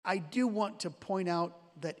I do want to point out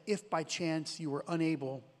that if by chance you were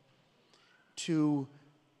unable to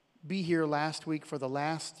be here last week for the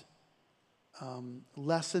last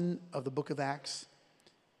lesson of the book of Acts,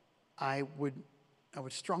 I would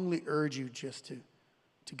strongly urge you just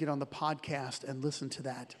to get on the podcast and listen to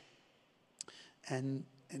that. And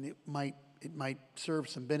it might serve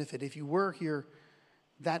some benefit. If you were here,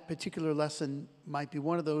 that particular lesson might be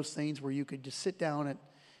one of those things where you could just sit down at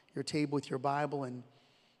your table with your Bible and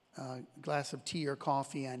a glass of tea or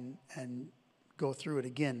coffee and go through it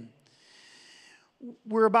again.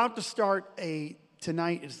 We're about to start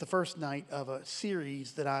tonight is the first night of a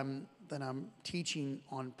series that I'm teaching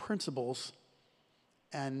on principles,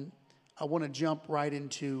 and I want to jump right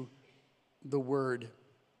into the Word.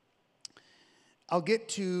 I'll get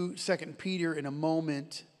to 2 Peter in a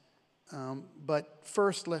moment, but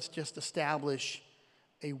first let's just establish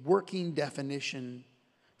a working definition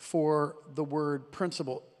for the word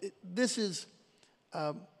principle. This is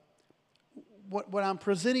what I'm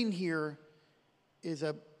presenting here is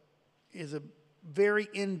a very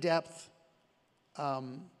in-depth.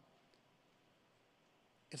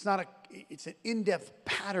 It's an in-depth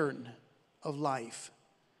pattern of life,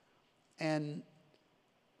 and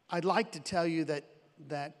I'd like to tell you that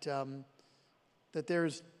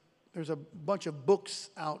there's a bunch of books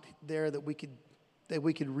out there that we could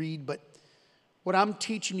read, but what I'm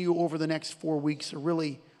teaching you over the next 4 weeks are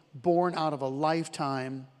really born out of a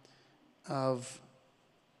lifetime of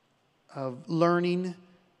learning,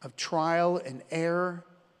 of trial and error,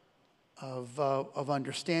 of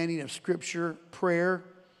understanding of Scripture, prayer.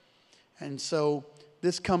 And so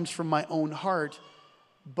this comes from my own heart,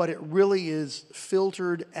 but it really is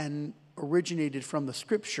filtered and originated from the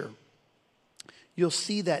Scripture. You'll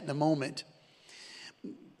see that in a moment.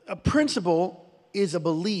 A principle is a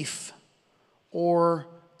belief or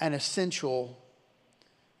an essential.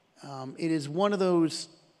 It is one of those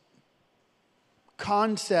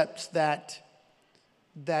concepts that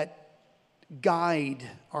guide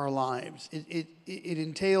our lives. It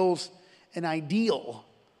entails an ideal,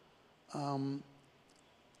 and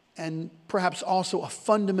perhaps also a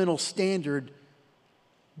fundamental standard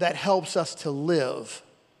that helps us to live.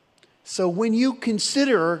 So when you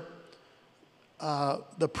consider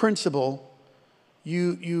the principle,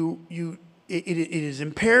 it is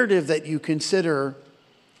imperative that you consider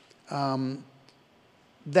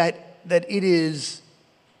that it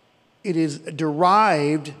is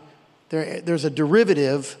derived. There's a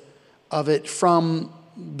derivative of it from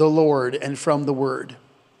the Lord and from the Word.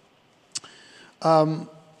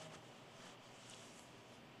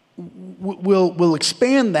 We'll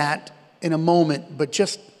expand that in a moment, but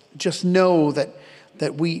just know that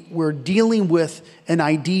we're dealing with an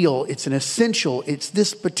ideal. It's an essential. It's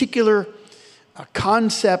this particular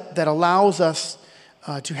concept that allows us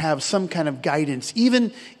to have some kind of guidance,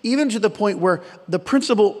 even to the point where the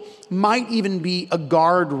principle might even be a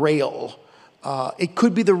guardrail. It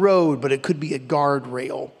could be the road, but it could be a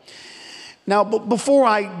guardrail. Now, before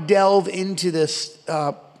I delve into this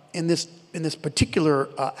in this particular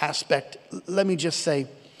aspect, let me just say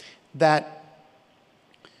that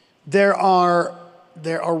there are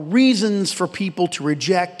reasons for people to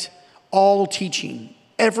reject all teaching.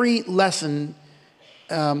 Every lesson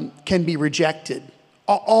can be rejected.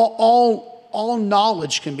 All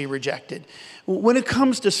knowledge can be rejected. When it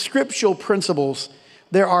comes to scriptural principles,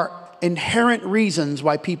 there are inherent reasons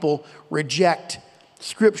why people reject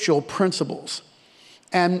scriptural principles,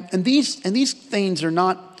 and these things are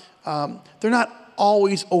not they're not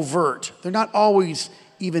always overt. They're not always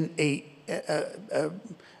even a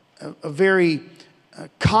very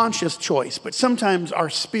conscious choice. But sometimes our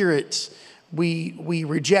spirits, we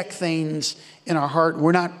reject things in our heart.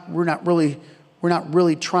 We're not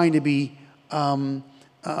really trying to be in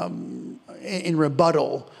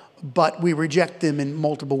rebuttal, but we reject them in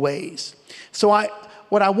multiple ways. So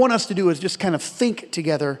what I want us to do is just kind of think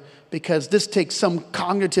together, because this takes some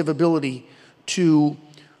cognitive ability to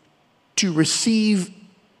receive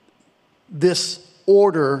this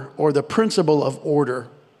order or the principle of order.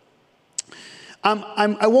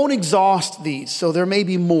 I won't exhaust these, so there may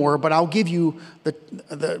be more, but I'll give you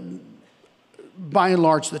by and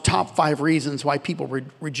large the top 5 reasons why people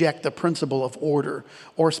reject the principle of order,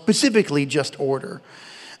 or specifically just order.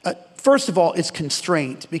 First of all, it's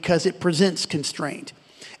constraint, because it presents constraint.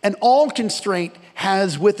 And all constraint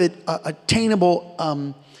has with it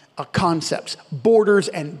attainable concepts, borders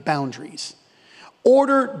and boundaries.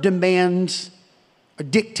 Order demands or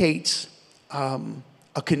dictates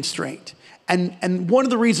a constraint. And one of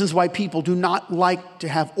the reasons why people do not like to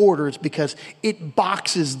have order is because it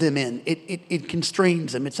boxes them in. It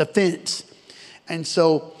constrains them. It's a fence. And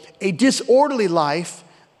so A disorderly life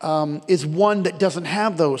is one that doesn't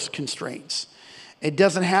have those constraints. It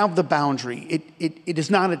doesn't have the boundary. It is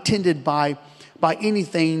not attended by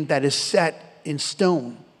anything that is set in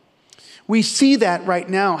stone. We see that right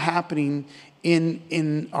now happening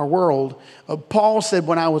in our world. Paul said,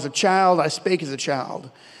 when I was a child, I spake as a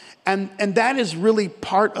child. And that is really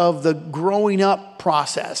part of the growing up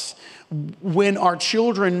process. When our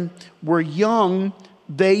children were young,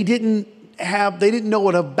 they didn't know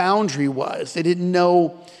what a boundary was. They didn't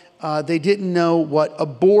know what a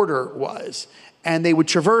border was. And they would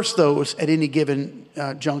traverse those at any given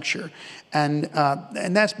juncture. And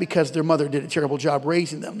that's because their mother did a terrible job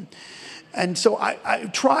raising them. And so I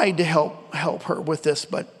tried to help her with this,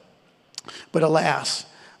 but alas,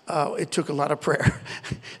 it took a lot of prayer.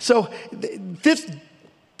 So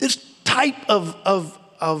this type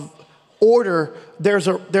of order, there's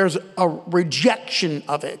a rejection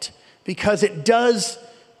of it because it does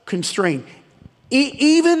constrain.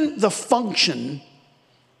 Even the function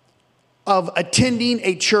of attending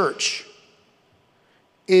a church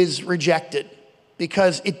is rejected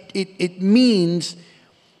because it means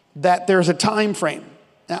that there's a time frame.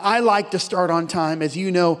 Now, I like to start on time, as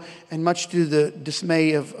you know, and much to the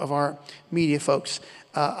dismay of our media folks.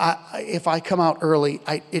 If I come out early,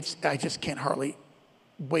 I just can't hardly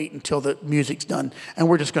wait until the music's done, and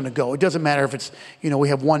we're just going to go. It doesn't matter if it's, we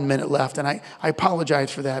have 1 minute left, and I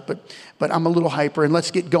apologize for that, but I'm a little hyper, and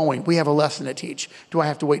let's get going. We have a lesson to teach. Do I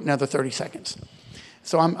have to wait another 30 seconds?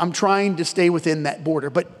 So I'm trying to stay within that border.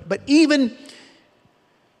 But even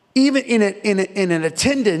in an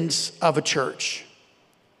attendance of a church,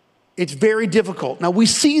 it's very difficult. Now we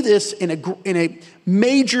see this in a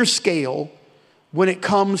major scale when it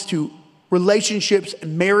comes to relationships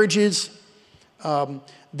and marriages.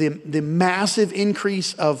 The massive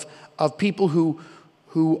increase of people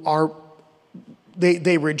who are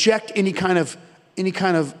they reject any kind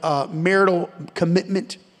of marital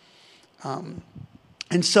commitment,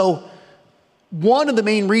 and so one of the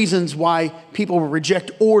main reasons why people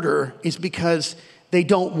reject order is because they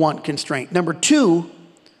don't want constraint. Number two,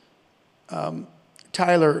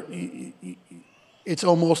 Tyler, it's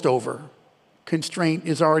almost over. Constraint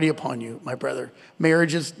is already upon you, my brother.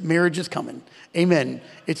 Marriage is coming. Amen.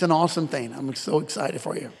 It's an awesome thing. I'm so excited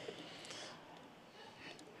for you.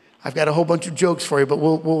 I've got a whole bunch of jokes for you, but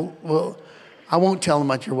we'll I won't tell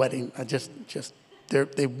them at your wedding.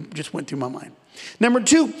 They just went through my mind. Number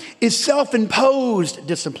two is self-imposed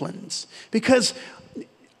disciplines, because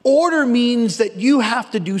order means that you have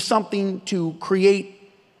to do something to create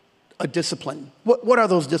a discipline. What are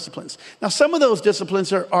those disciplines? Now, some of those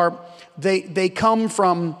disciplines they come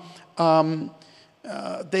from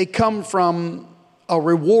a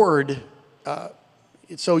reward.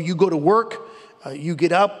 So you go to work, you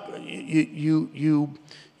get up, you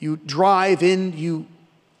drive in, you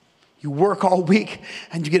work all week,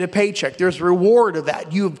 and you get a paycheck. There's a reward of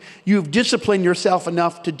that. You've disciplined yourself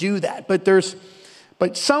enough to do that.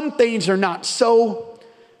 But some things are not so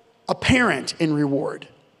apparent in reward.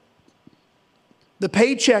 The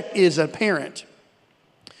paycheck is apparent.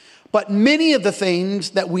 But many of the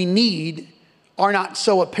things that we need are not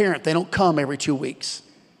so apparent. They don't come every 2 weeks.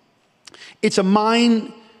 It's a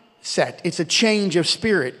mindset. It's a change of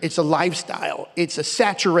spirit. It's a lifestyle. It's a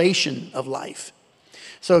saturation of life.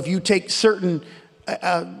 So if you take certain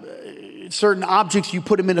objects, you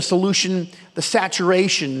put them in a solution, the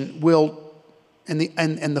saturation will, and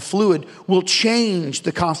the fluid will change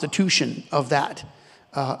the constitution of that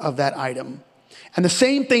item. And the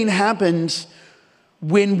same thing happens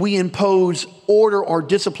when we impose order or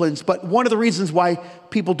disciplines. But one of the reasons why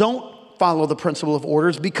people don't follow the principle of order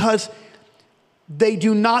is because they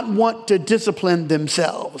do not want to discipline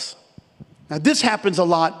themselves. Now, this happens a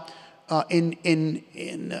lot in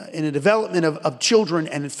the development of children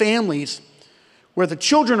and families, where the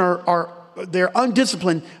children they're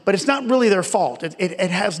undisciplined, but it's not really their fault.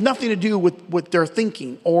 It has nothing to do with their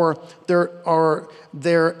thinking or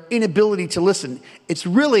their inability to listen. It's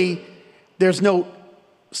really, there's no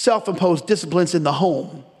self-imposed disciplines in the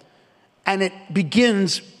home. And it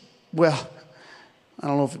begins, well, I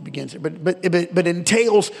don't know if it begins here, but it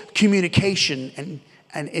entails communication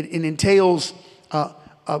and it entails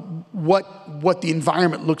what the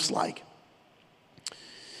environment looks like.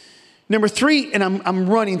 Number three, and I'm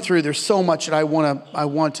running through, there's so much that I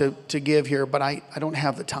want to give here, but I don't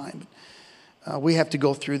have the time. We have to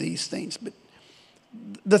go through these things. But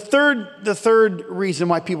the third reason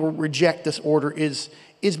why people reject this order is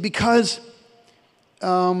because,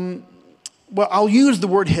 I'll use the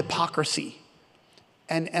word hypocrisy.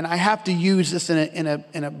 And I have to use this in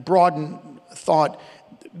a broadened thought.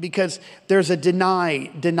 because there's a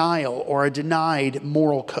denial or a denied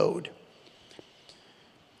moral code.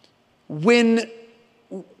 When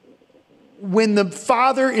the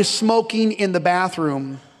father is smoking in the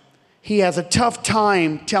bathroom, he has a tough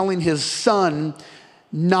time telling his son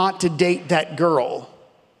not to date that girl.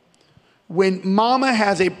 When mama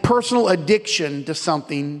has a personal addiction to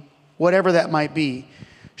something, whatever that might be,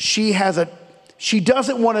 she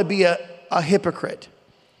doesn't want to be a hypocrite.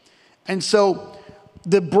 And so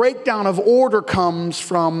the breakdown of order comes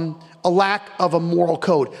from a lack of a moral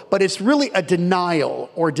code, but it's really a denial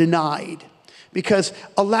or denied, because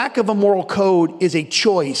a lack of a moral code is a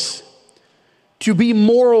choice. To be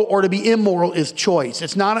moral or to be immoral is choice.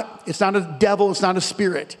 It's not a devil, it's not a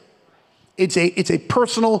spirit. It's a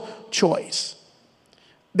personal choice.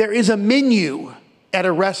 There is a menu at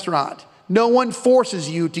a restaurant. No one forces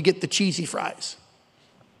you to get the cheesy fries.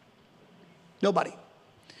 Nobody.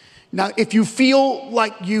 Now, if you feel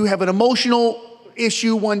like you have an emotional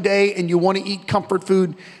issue one day and you want to eat comfort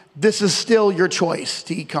food, this is still your choice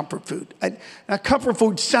to eat comfort food. Now, comfort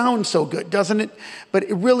food sounds so good, doesn't it? But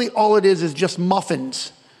really all it is just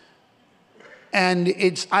muffins. And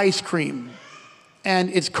it's ice cream. And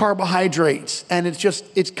it's carbohydrates. And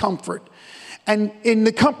it's comfort. And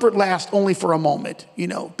the comfort lasts only for a moment. You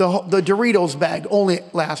know, the Doritos bag only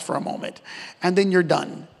lasts for a moment. And then you're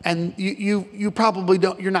done. And you probably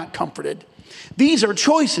you're not comforted. These are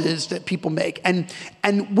choices that people make. And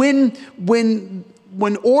when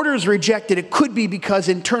order is rejected, it could be because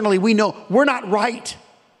internally we know we're not right.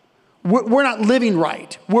 We're not living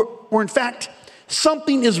right. We're in fact,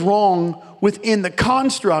 something is wrong within the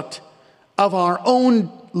construct of our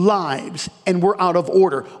own lives, and we're out of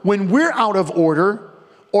order. When we're out of order,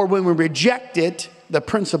 or when we reject it, the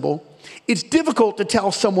principle, it's difficult to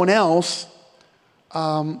tell someone else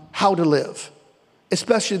how to live,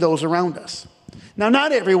 especially those around us. Now,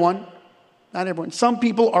 not everyone. Some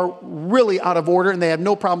people are really out of order, and they have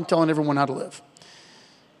no problem telling everyone how to live.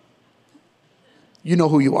 You know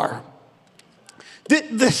who you are.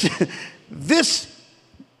 This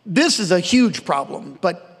is a huge problem,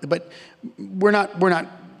 but we're not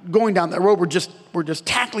going down that road. We're just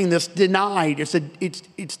tackling this denied.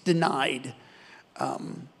 It's denied,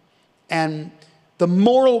 and the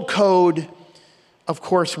moral code. Of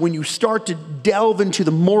course, when you start to delve into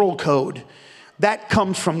the moral code, that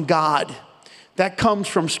comes from God. That comes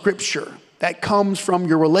from Scripture. That comes from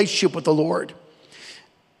your relationship with the Lord.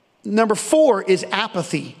 Number 4 is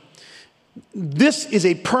apathy. This is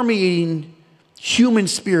a permeating human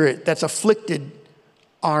spirit that's afflicted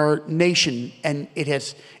our nation, and it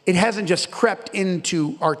hasn't just crept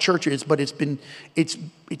into our churches, but it's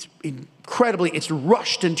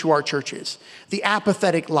rushed into our churches. The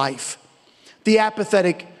apathetic life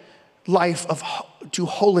to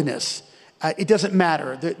holiness. It doesn't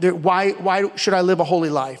matter. Why should I live a holy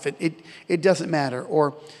life? It doesn't matter.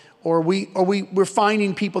 Or we're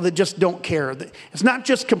finding people that just don't care. It's not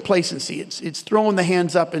just complacency. It's throwing the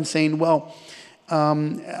hands up and saying, well,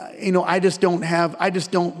 I just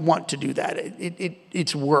don't want to do that.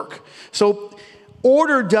 It's work. So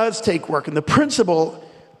order does take work. And the principle,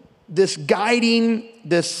 this guiding,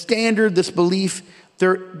 this standard, this belief,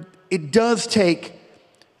 it does take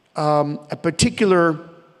a particular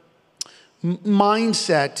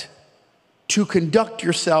mindset to conduct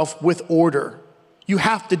yourself with order. You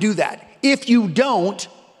have to do that. If you don't,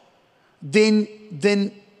 then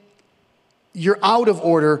you're out of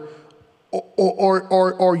order,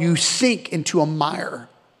 or you sink into a mire.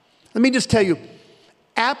 Let me just tell you,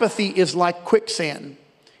 apathy is like quicksand.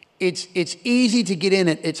 It's easy to get in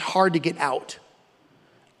it. It's hard to get out.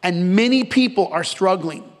 And many people are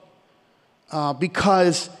struggling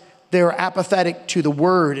because they're apathetic to the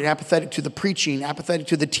word, and apathetic to the preaching, apathetic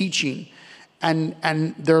to the teaching,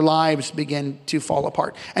 and their lives begin to fall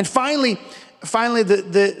apart. And finally,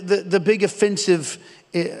 the big offensive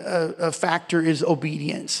factor is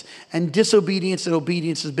obedience. And disobedience and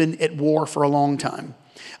obedience has been at war for a long time.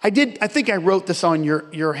 I think I wrote this on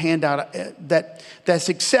your handout, that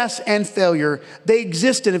success and failure, they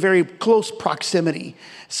exist in a very close proximity.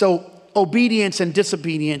 So obedience and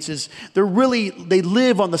disobedience they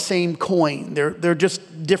live on the same coin. They're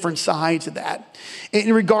just different sides of that.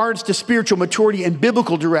 In regards to spiritual maturity and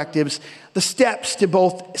biblical directives, the steps to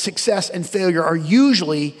both success and failure are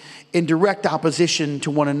usually in direct opposition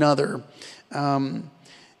to one another.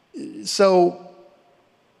 So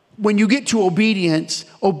when you get to obedience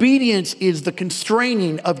is the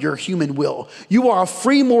constraining of your human will. You are a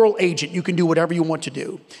free moral agent. You can do whatever you want to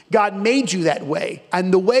do. God made you that way.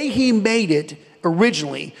 And the way he made it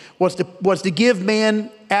originally was to give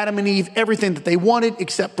man, Adam and Eve, everything that they wanted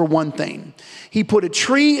except for one thing. He put a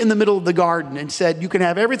tree in the middle of the garden and said, you can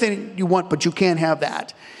have everything you want, but you can't have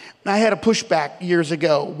that. And I had a pushback years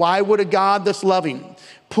ago. Why would a God that's loving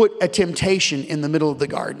put a temptation in the middle of the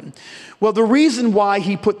garden? Well, the reason why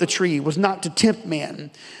he put the tree was not to tempt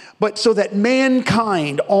man, but so that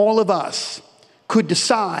mankind, all of us, could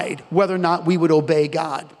decide whether or not we would obey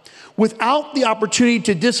God. Without the opportunity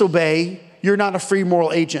to disobey, you're not a free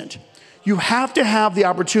moral agent. You have to have the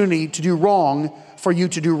opportunity to do wrong for you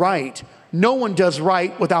to do right. No one does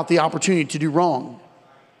right without the opportunity to do wrong.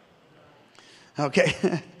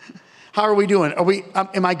 Okay. How are we doing?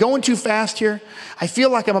 Am I going too fast here? I feel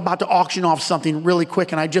like I'm about to auction off something really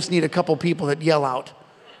quick, and I just need a couple people that yell out.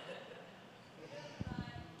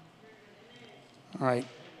 All right.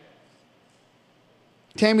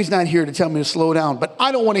 Tammy's not here to tell me to slow down, but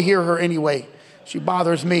I don't want to hear her anyway. She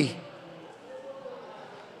bothers me.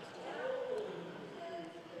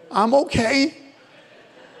 I'm okay.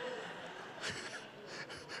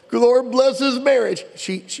 Lord bless his marriage.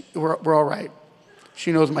 We're all right.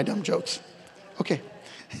 She knows my dumb jokes. Okay.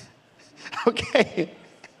 Okay.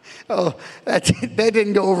 Oh, that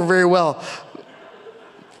didn't go over very well.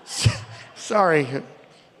 Sorry.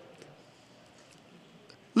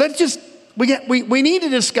 We need to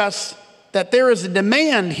discuss that there is a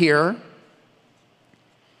demand here,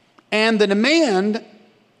 and the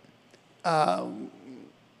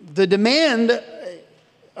demand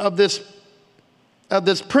of this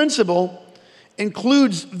principle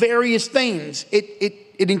includes various things.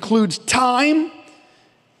 It includes time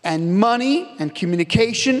and money and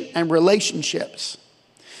communication and relationships.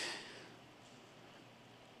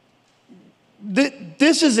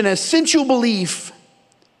 This is an essential belief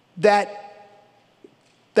that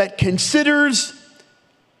considers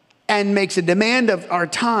and makes a demand of our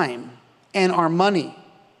time and our money.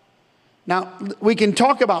 Now, we can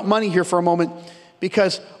talk about money here for a moment,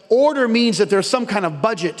 because order means that there's some kind of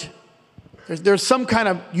budget. There's some kind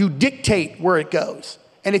of, you dictate where it goes.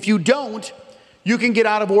 And if you don't, you can get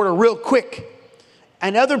out of order real quick.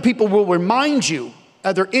 And other people will remind you,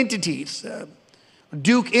 other entities,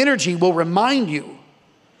 Duke Energy will remind you.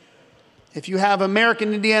 If you have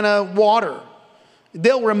American Indiana Water,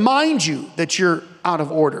 they'll remind you that you're out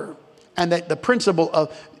of order. And that the principle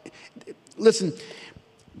of, listen,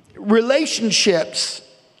 relationships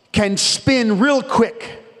can spin real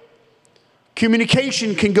quick.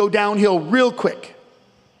 Communication can go downhill real quick.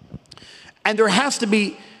 And there has to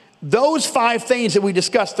be those 5 things that we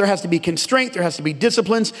discussed. There has to be constraint, there has to be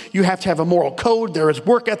disciplines, you have to have a moral code, there is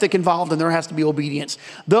work ethic involved, and there has to be obedience.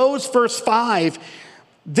 Those first 5,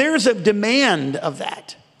 there's a demand of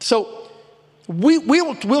that. So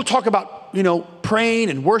we'll talk about, praying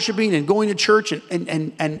and worshiping and going to church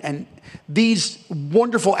and these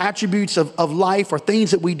wonderful attributes of life, or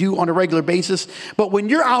things that we do on a regular basis. But when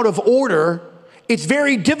you're out of order, it's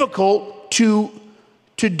very difficult to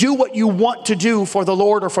do what you want to do for the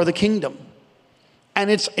Lord or for the kingdom. And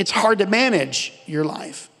it's hard to manage your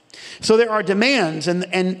life. So there are demands,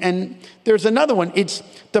 and there's another one. It's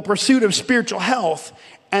the pursuit of spiritual health.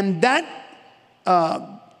 And that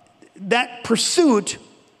pursuit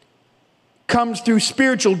comes through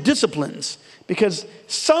spiritual disciplines, because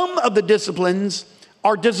some of the disciplines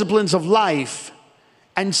are disciplines of life,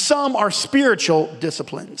 and some are spiritual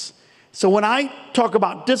disciplines. So when I talk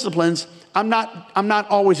about disciplines, I'm not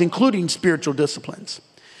always including spiritual disciplines.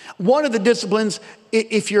 One of the disciplines,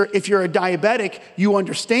 if you're a diabetic, you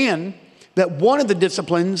understand that one of the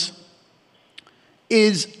disciplines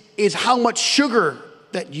is how much sugar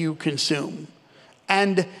that you consume,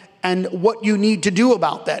 and what you need to do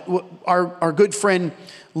about that. Our good friend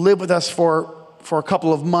lived with us for a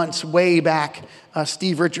couple of months way back,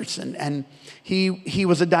 Steve Richardson, and he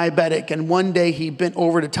was a diabetic, and one day he bent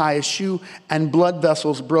over to tie his shoe, and blood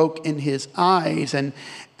vessels broke in his eyes, and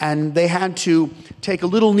they had to take a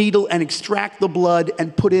little needle and extract the blood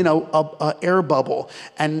and put in a air bubble,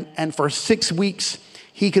 and for 6 weeks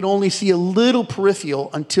he could only see a little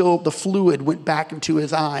peripheral until the fluid went back into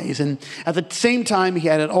his eyes. And at the same time, he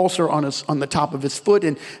had an ulcer on the top of his foot.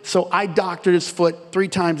 And so I doctored his foot 3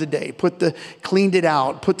 times a day, cleaned it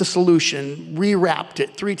out, put the solution, rewrapped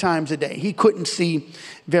it 3 times a day. He couldn't see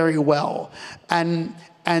very well. And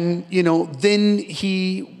then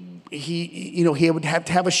he would have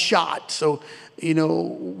to have a shot. So,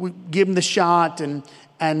 we give him the shot, and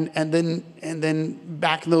then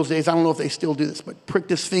back in those days, I don't know if they still do this, but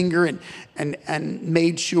pricked his finger and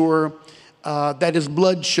made sure that his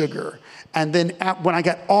blood sugar. And then when I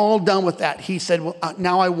got all done with that, he said, well,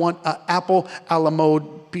 now I want an apple a la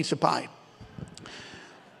mode piece of pie.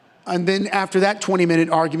 And then after that 20-minute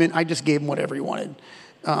argument, I just gave him whatever he wanted.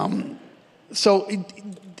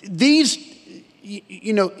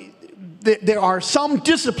 There are some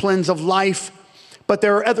disciplines of life, but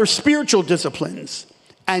there are other spiritual disciplines.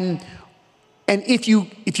 And if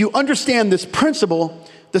you understand this principle,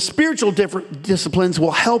 the spiritual disciplines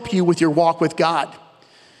will help you with your walk with God.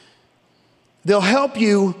 They'll help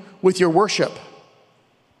you with your worship.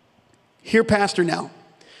 Hear Pastor now.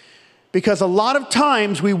 Because a lot of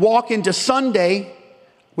times we walk into Sunday,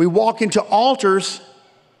 we walk into altars,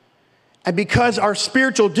 and because our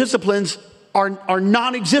spiritual disciplines are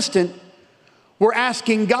non-existent, we're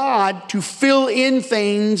asking God to fill in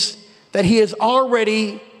things that He has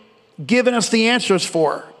already given us the answers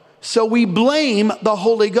for. So we blame the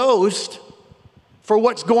Holy Ghost for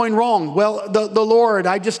what's going wrong. Well, the Lord,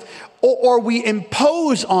 or we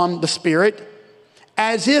impose on the Spirit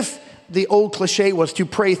as if the old cliche was to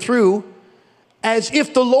pray through, as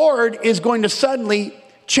if the Lord is going to suddenly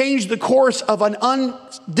change the course of an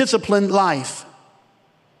undisciplined life.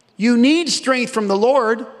 You need strength from the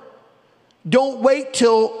Lord. Don't wait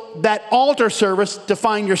till that altar service to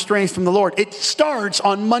find your strength from the Lord. It starts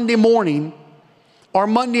on Monday morning or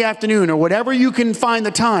Monday afternoon or whatever you can find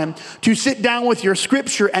the time to sit down with your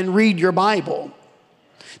scripture and read your Bible.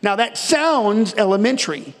 Now that sounds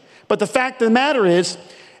elementary, but the fact of the matter is,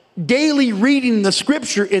 daily reading the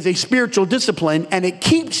scripture is a spiritual discipline, and it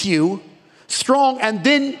keeps you strong. And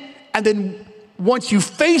then once you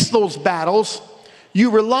face those battles, you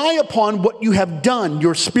rely upon what you have done,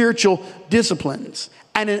 your spiritual disciplines.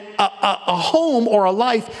 And a home or a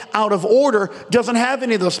life out of order doesn't have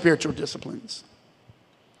any of those spiritual disciplines.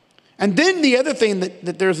 And then the other thing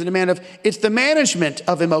that there's a demand of, it's the management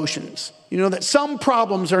of emotions. You know that some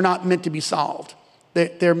problems are not meant to be solved.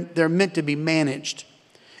 They're meant to be managed.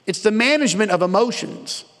 It's the management of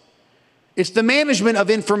emotions. It's the management of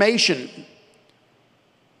information.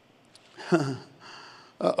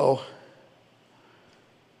 Uh-oh.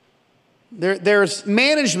 There's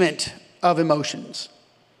management of emotions.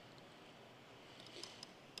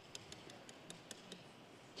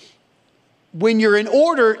 When you're in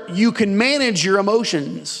order, you can manage your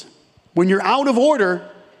emotions. When you're out of order,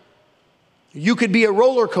 you could be a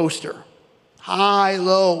roller coaster. High,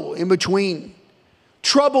 low, in between.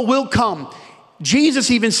 Trouble will come. Jesus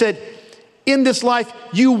even said, in this life,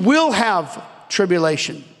 you will have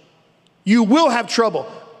tribulation. You will have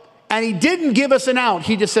trouble. And He didn't give us an out.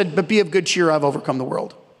 He just said, but be of good cheer, I've overcome the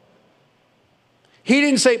world. He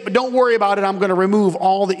didn't say, but don't worry about it, I'm going to remove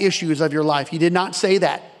all the issues of your life. He did not say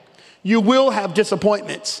that. You will have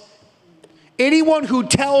disappointments. Anyone who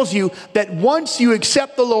tells you that once you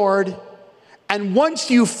accept the Lord, and once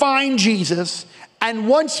you find Jesus, and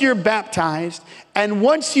once you're baptized, and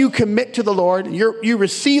once you commit to the Lord, you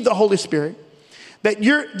receive the Holy Spirit, that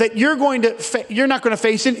you're not going to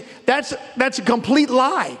face it, that's a complete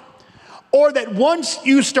lie. Or that once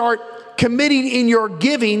you start committing in your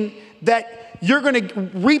giving, that you're going to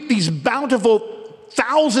reap these bountiful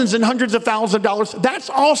thousands and hundreds of thousands of dollars. That's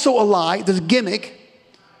also a lie, this gimmick.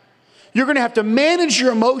 You're going to have to manage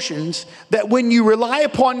your emotions, that when you rely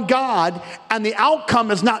upon God and the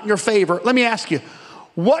outcome is not in your favor. Let me ask you,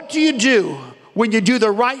 what do you do when you do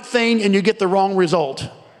the right thing and you get the wrong result?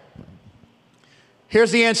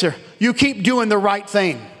 Here's the answer. You keep doing the right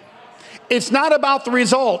thing. It's not about the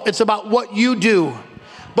result. It's about what you do.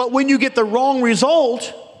 But when you get the wrong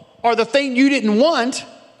result or the thing you didn't want,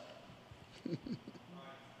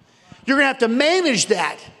 you're going to have to manage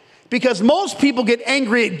that. Because most people get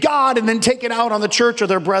angry at God and then take it out on the church or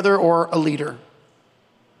their brother or a leader.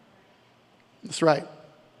 That's right.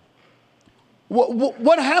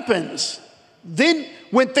 What happens? Then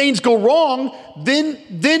when things go wrong,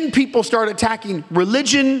 then people start attacking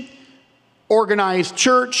religion, organized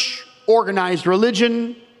church, organized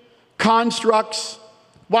religion, constructs.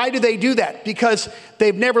 Why do they do that? Because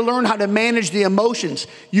they've never learned how to manage the emotions.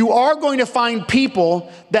 You are going to find people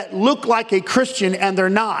that look like a Christian and they're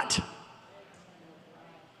not.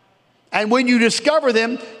 And when you discover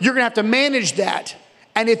them, you're going to have to manage that.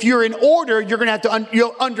 And if you're in order, you're going to have to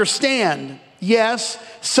you'll understand, yes,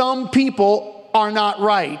 some people are not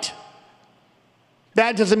right.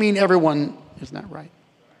 That doesn't mean everyone is not right.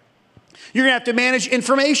 You're going to have to manage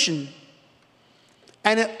information.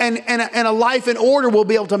 And a life in order will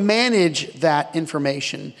be able to manage that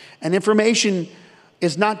information. And information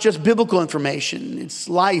is not just biblical information, it's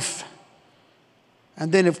life.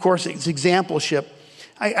 And then, of course, it's exampleship.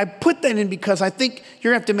 I put that in because I think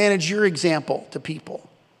you're going to have to manage your example to people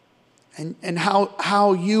and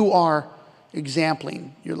how you are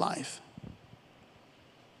exempling your life.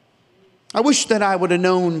 I wish that I would have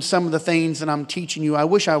known some of the things that I'm teaching you. I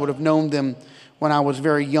wish I would have known them when I was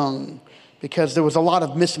very young, because there was a lot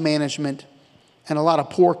of mismanagement and a lot of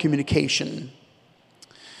poor communication.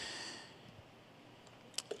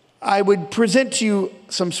 I would present to you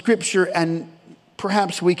some scripture, and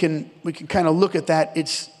perhaps we can kind of look at that.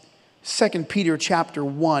 It's 2 Peter chapter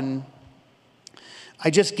 1. I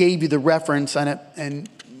just gave you the reference on it, and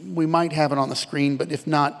we might have it on the screen, but if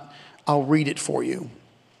not, I'll read it for you.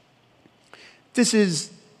 This is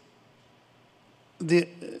the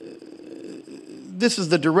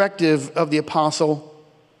directive of the apostle.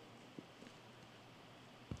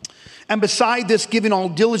 And beside this, giving all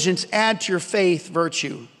diligence, add to your faith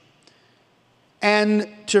virtue. And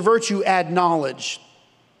to virtue add knowledge.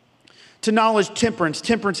 To knowledge temperance.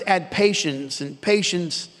 Temperance add patience. And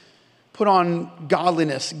patience put on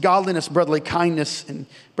godliness. Godliness brotherly kindness. And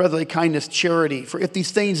brotherly kindness charity. For if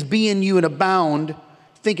these things be in you and abound,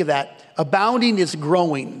 think of that. Abounding is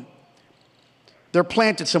growing. They're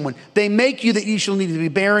planted someone. They make you that ye shall neither be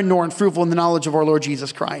barren nor unfruitful in the knowledge of our Lord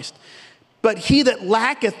Jesus Christ. But he that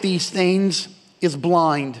lacketh these things is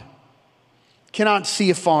blind, cannot see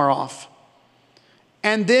afar off,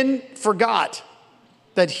 and then forgot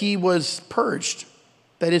that he was purged,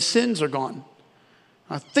 that his sins are gone.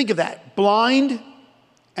 Now think of that, blind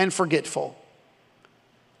and forgetful.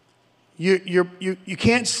 You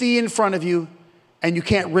can't see in front of you, and you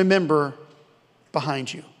can't remember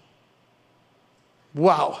behind you.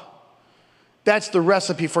 Wow. That's the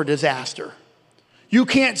recipe for disaster. You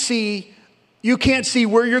can't see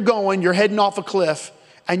where you're going, you're heading off a cliff,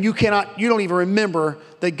 and you don't even remember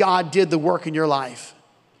that God did the work in your life.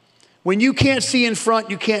 When you can't see in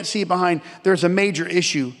front, you can't see behind, there's a major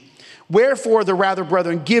issue. Wherefore, the rather,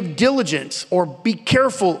 brethren, give diligence, or be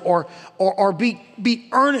careful, or be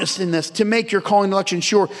earnest in this, to make your calling and election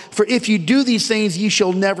sure. For if you do these things, ye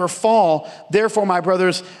shall never fall. Therefore, my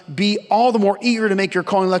brothers, be all the more eager to make your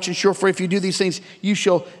calling and election sure. For if you do these things, you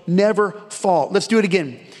shall never fall. Let's do it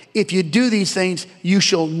again. If you do these things, you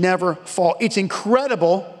shall never fall. It's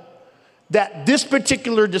incredible that this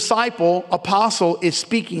particular disciple, apostle, is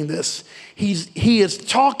speaking this. He is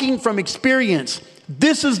talking from experience.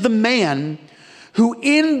 This is the man who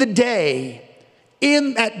in the day,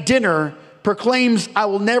 in that dinner, proclaims, I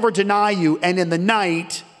will never deny you. And in the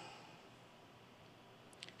night,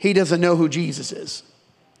 he doesn't know who Jesus is.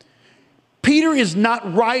 Peter is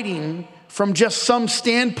not writing from just some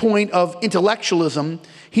standpoint of intellectualism.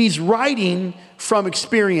 He's writing from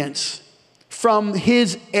experience, from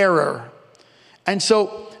his error. And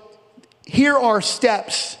so here are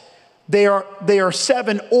steps. They are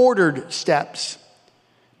 7 ordered steps.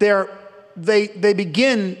 They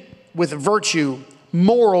begin with virtue,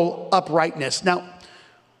 moral uprightness. Now,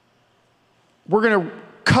 we're going to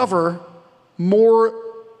cover more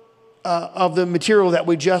of the material that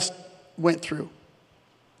we just went through,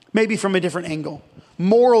 maybe from a different angle.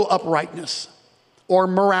 Moral uprightness or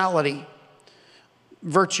morality,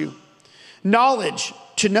 virtue. Knowledge,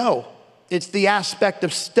 to know. It's the aspect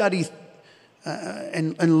of study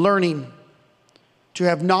and learning. To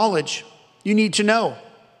have knowledge, you need to know.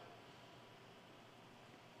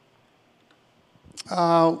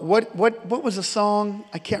 What was the song?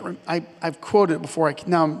 I can't remember. I've quoted it before.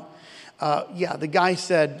 The guy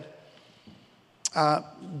said,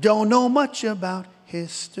 don't know much about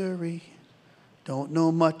history. Don't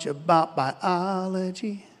know much about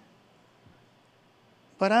biology.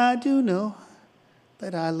 But I do know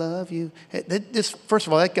that I love you. First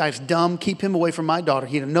of all, that guy's dumb. Keep him away from my daughter.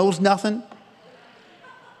 He knows nothing.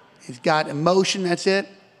 He's got emotion. That's it.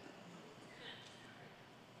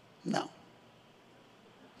 No.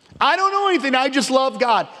 I don't know anything. I just love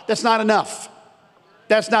God. That's not enough.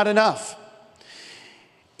 That's not enough.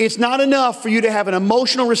 It's not enough for you to have an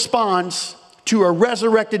emotional response to a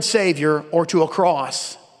resurrected Savior or to a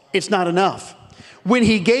cross. It's not enough. When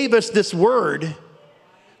he gave us this word,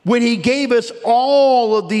 when he gave us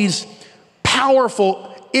all of these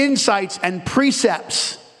powerful insights and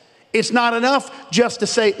precepts, it's not enough just to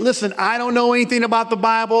say, listen, I don't know anything about the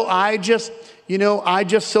Bible. I just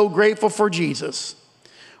so grateful for Jesus.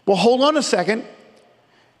 Well, hold on a second.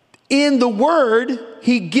 In the word,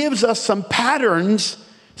 he gives us some patterns,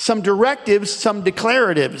 some directives, some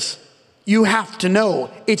declaratives. You have to know.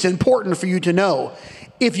 It's important for you to know.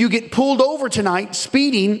 If you get pulled over tonight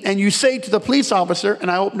speeding and you say to the police officer, and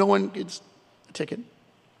I hope no one gets a ticket,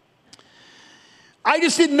 I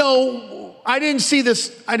just didn't know, I didn't see the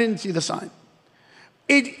sign.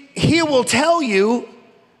 He will tell you,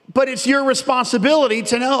 but it's your responsibility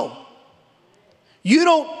to know. You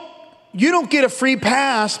don't get a free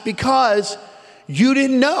pass because you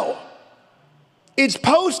didn't know. It's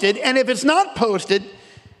posted, and if it's not posted,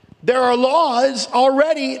 there are laws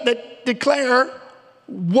already that declare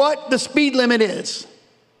what the speed limit is.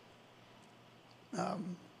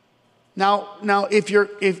 Now, if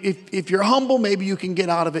you're humble, maybe you can get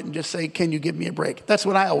out of it and just say, "Can you give me a break?" That's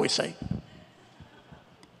what I always say.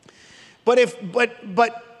 But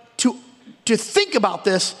to think about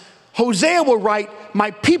this, Hosea will write,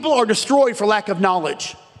 "My people are destroyed for lack of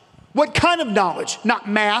knowledge." What kind of knowledge? Not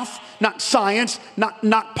math, not science,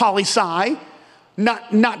 not poli-sci,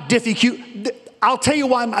 not diffie-q. I'll tell you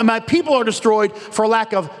why my people are destroyed, for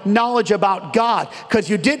lack of knowledge about God, because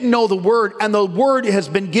you didn't know the word, and the word has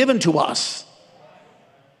been given to us.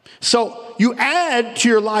 So you add to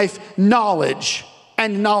your life knowledge,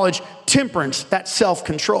 and knowledge, temperance, that's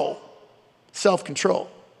self-control. Self-control.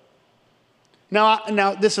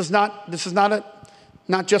 Now this is not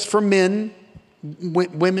just for men.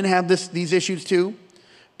 Women have these issues too.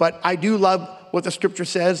 But I do love what the scripture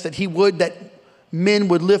says, that that men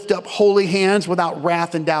would lift up holy hands without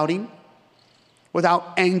wrath and doubting,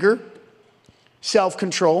 without anger,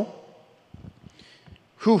 self-control.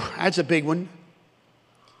 Whew, that's a big one.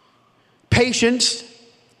 Patience,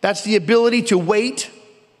 that's the ability to wait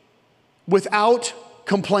without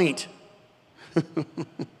complaint.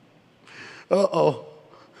 Uh-oh.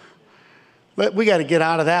 We got to get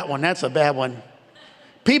out of that one. That's a bad one.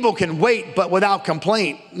 People can wait, but without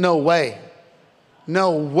complaint. No way.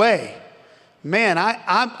 No way. Man,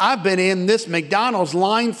 I've been in this McDonald's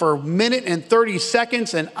line for a minute and 30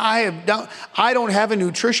 seconds, and I don't have a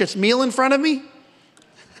nutritious meal in front of me.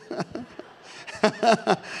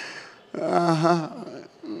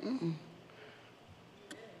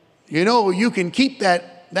 You know, you can keep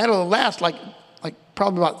that'll last like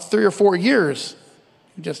probably about 3 or 4 years.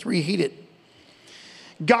 You just reheat it.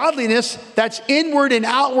 Godliness, that's inward and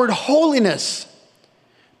outward holiness.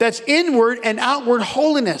 That's inward and outward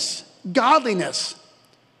holiness. Godliness.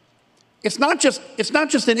 It's not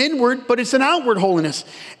just an inward, but it's an outward holiness.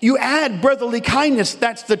 You add brotherly kindness,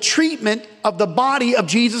 that's the treatment of the body of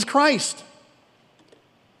Jesus Christ.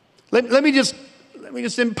 Let me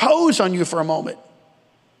just impose on you for a moment.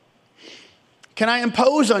 Can I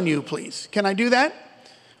impose on you, please? Can I do that?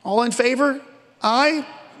 All in favor? Aye?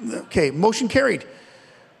 Okay, motion carried.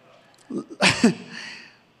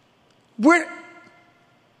 We're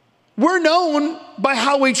known by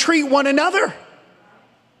how we treat one another.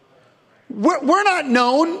 We're not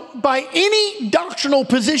known by any doctrinal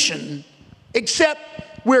position except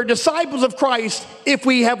we're disciples of Christ if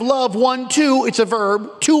we have love one to, it's a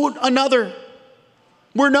verb, to another.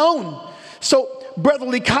 We're known. So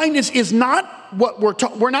brotherly kindness is not what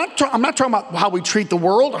I'm not talking about how we treat the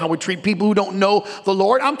world, how we treat people who don't know the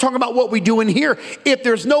Lord. I'm talking about what we do in here. If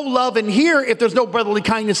there's no love in here, if there's no brotherly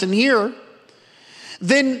kindness in here,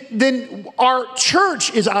 then our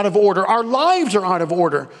church is out of order. Our lives are out of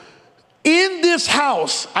order. In this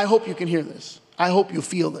house, I hope you can hear this. I hope you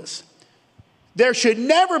feel this. There should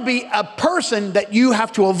never be a person that you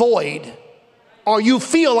have to avoid, or you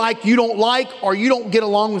feel like you don't like, or you don't get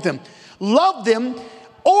along with them. Love them,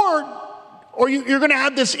 or you're going to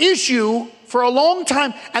have this issue for a long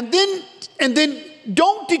time, and then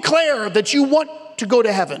don't declare that you want to go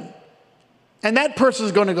to heaven, and that person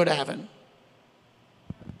is going to go to heaven.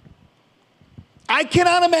 I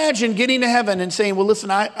cannot imagine getting to heaven and saying, "Well,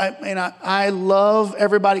 listen, I love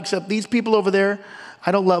everybody except these people over there.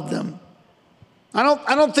 I don't love them." I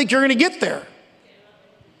don't think you're going to get there.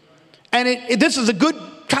 And this is a good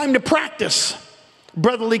time to practice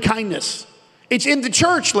brotherly kindness. It's in the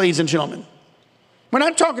church, ladies and gentlemen. We're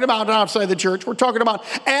not talking about outside the church. We're talking about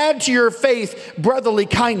add to your faith brotherly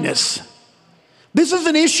kindness. This is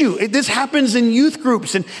an issue. This happens in youth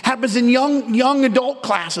groups and happens in young adult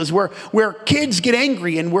classes where kids get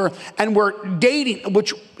angry and we're dating,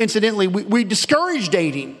 which incidentally we discourage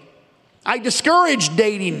dating. I discourage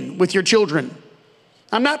dating with your children.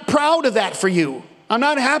 I'm not proud of that for you. I'm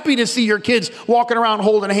not happy to see your kids walking around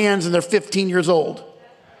holding hands and they're 15 years old.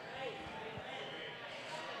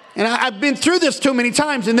 And I've been through this too many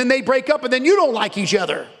times, and then they break up and then you don't like each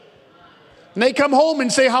other. And they come home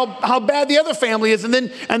and say how bad the other family is, and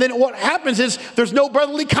then what happens is there's no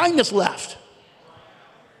brotherly kindness left.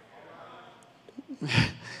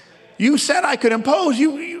 You said I could impose.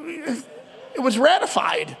 It was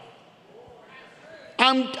ratified.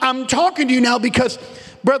 I'm talking to you now because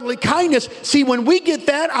brotherly kindness, see, when we get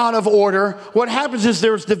that out of order, what happens is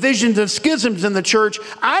there's divisions and schisms in the church.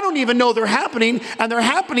 I don't even know they're happening, and they're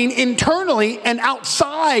happening internally and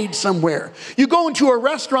outside somewhere. You go into a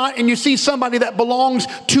restaurant and you see somebody that belongs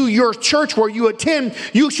to your church where you attend,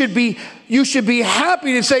 you should be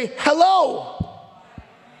happy to say hello.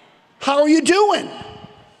 How are you doing?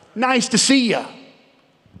 Nice to see you.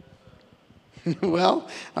 Well,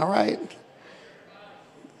 all right.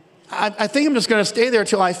 I think I'm just going to stay there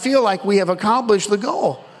till I feel like we have accomplished the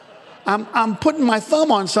goal. I'm putting my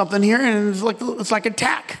thumb on something here, and it's like a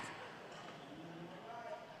tack.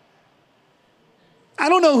 I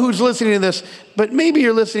don't know who's listening to this, but maybe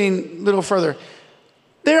you're listening a little further.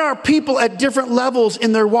 There are people at different levels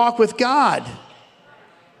in their walk with God.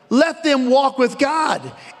 Let them walk with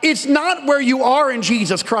God. It's not where you are in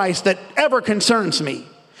Jesus Christ that ever concerns me.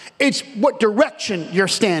 It's what direction you're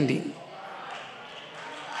standing.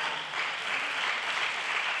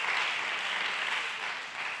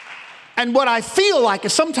 And what I feel like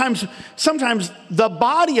is sometimes the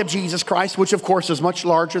body of Jesus Christ, which of course is much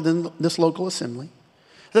larger than this local assembly,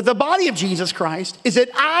 that the body of Jesus Christ is at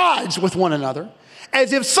odds with one another,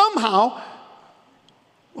 as if somehow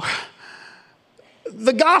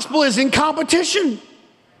the gospel is in competition.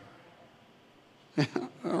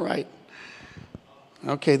 All right.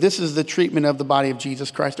 Okay, this is the treatment of the body of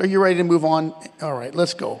Jesus Christ. Are you ready to move on? All right,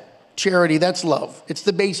 let's go. Charity, that's love. It's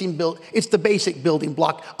the basic building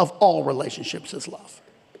block of all relationships is love.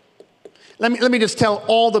 Let me just tell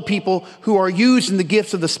all the people who are used in the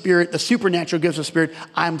gifts of the Spirit, the supernatural gifts of the Spirit,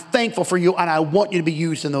 I'm thankful for you and I want you to be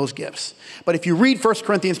used in those gifts. But if you read 1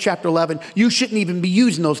 Corinthians chapter 11, you shouldn't even be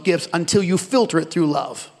using those gifts until you filter it through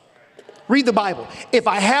love. Read the Bible. If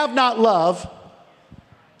I have not love,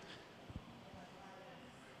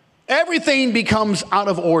 everything becomes out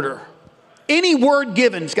of order. Any word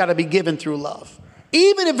given's got to be given through love.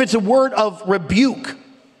 Even if it's a word of rebuke.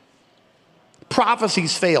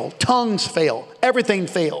 Prophecies fail, tongues fail, everything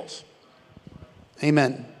fails.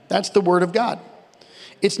 Amen. That's the word of God.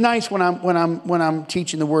 It's nice when I'm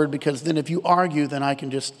teaching the word, because then if you argue, then I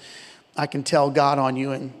can tell God on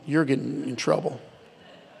you and you're getting in trouble.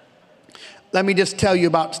 Let me just tell you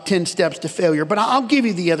about 10 steps to failure, but I'll give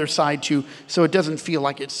you the other side too, so it doesn't feel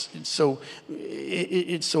like it's so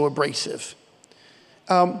abrasive.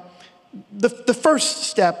 The first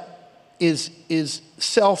step is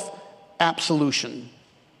self-absolution.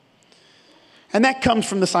 And that comes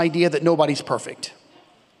from this idea that nobody's perfect.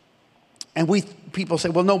 And people say,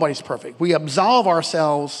 well, nobody's perfect. We absolve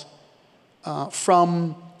ourselves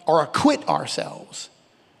from or acquit ourselves.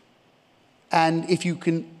 And if you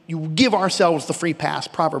give ourselves the free pass,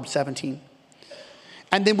 Proverbs 17.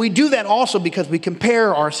 And then we do that also because we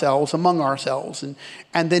compare ourselves among ourselves.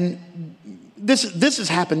 And then this has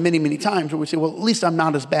happened many, many times where we say, well, at least I'm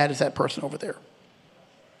not as bad as that person over there.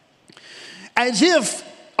 As if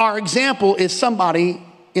our example is somebody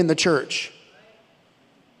in the church.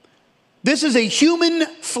 This is a human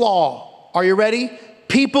flaw. Are you ready?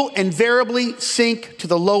 People invariably sink to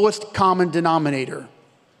the lowest common denominator.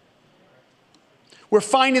 We're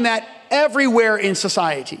finding that everywhere in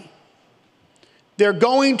society. They're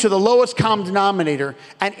going to the lowest common denominator,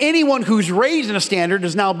 and anyone who's raising a standard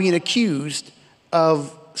is now being accused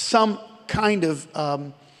of some kind of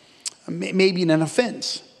maybe an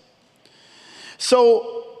offense.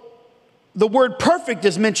 So the word perfect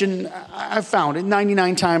is mentioned, I've found it,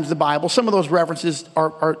 99 times in the Bible. Some of those references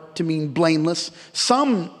are to mean blameless.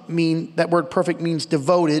 Some mean, that word perfect means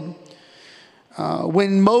devoted.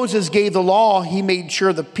 When Moses gave the law, he made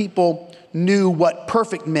sure the people knew what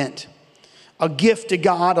perfect meant. A gift to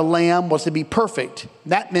God, a lamb, was to be perfect.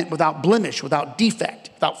 That meant without blemish, without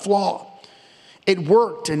defect, without flaw. It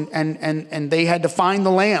worked, and they had to find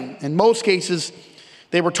the lamb. In most cases,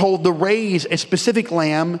 they were told to raise a specific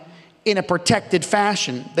lamb in a protected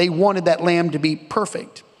fashion. They wanted that lamb to be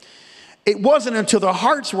perfect. It wasn't until their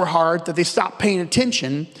hearts were hard that they stopped paying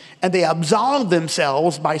attention and they absolved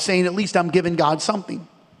themselves by saying, at least I'm giving God something.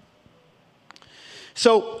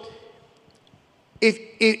 So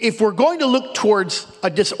if we're going to look towards a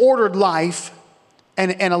disordered life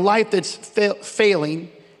and a life that's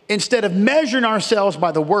failing, instead of measuring ourselves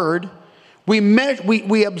by the word,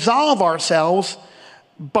 we absolve ourselves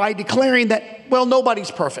by declaring that, well,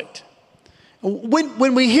 nobody's perfect. When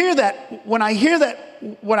I hear that,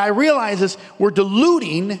 what I realize is we're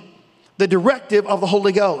diluting the directive of the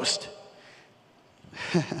Holy Ghost.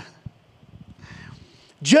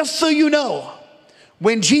 Just so you know,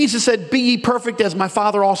 when Jesus said, be ye perfect as my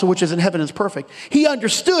Father also which is in heaven is perfect, he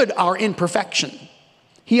understood our imperfection.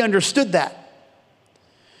 He understood that.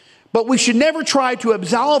 But we should never try to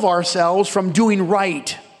absolve ourselves from doing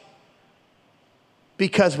right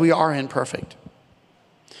because we are imperfect.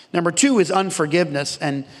 Number 2 is unforgiveness,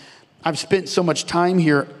 and I've spent so much time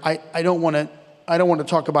here. I don't want to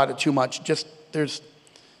talk about it too much. Just this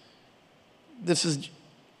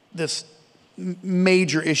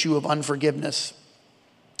major issue of unforgiveness,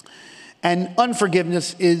 and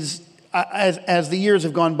unforgiveness is as the years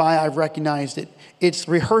have gone by, I've recognized it. It's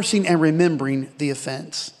rehearsing and remembering the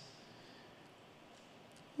offense.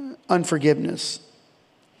 Unforgiveness.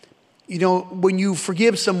 You know, when you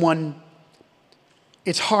forgive someone,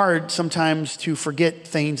 it's hard sometimes to forget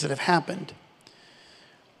things that have happened.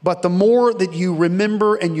 But the more that you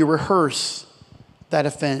remember and you rehearse that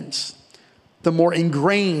offense, the more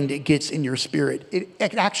ingrained it gets in your spirit. It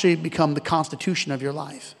can actually become the constitution of your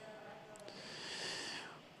life.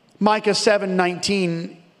 Micah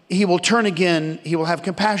 7:19, he will turn again, he will have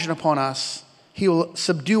compassion upon us, he will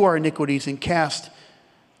subdue our iniquities and cast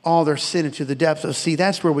all their sin into the depths of the sea.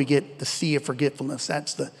 That's where we get the sea of forgetfulness.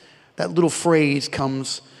 That little phrase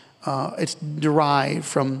comes, it's derived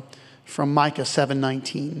from Micah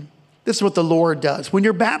 7:19. This is what the Lord does. When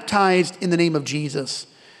you're baptized in the name of Jesus,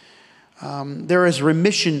 there is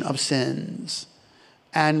remission of sins.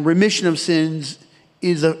 And remission of sins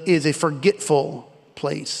is a forgetful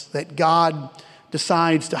place that God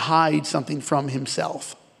decides to hide something from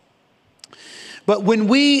himself. But when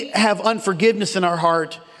we have unforgiveness in our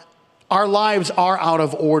heart, our lives are out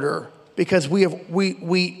of order because we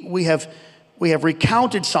have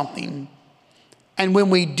recounted something. And when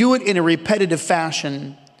we do it in a repetitive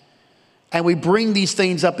fashion and we bring these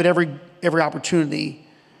things up at every opportunity,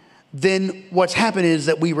 then what's happened is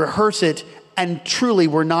that we rehearse it and truly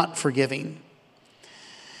we're not forgiving.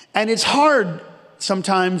 And it's hard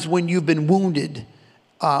sometimes when you've been wounded.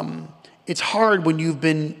 It's hard when you've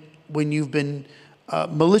been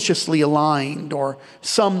maliciously aligned or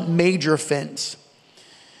some major offense.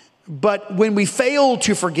 But when we fail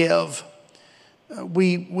to forgive,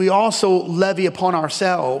 we also levy upon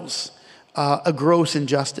ourselves a gross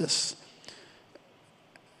injustice.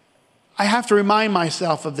 I have to remind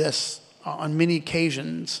myself of this on many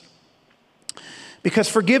occasions because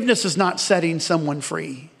forgiveness is not setting someone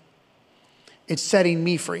free. It's setting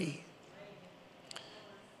me free.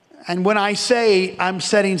 And when I say I'm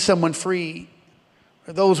setting someone free,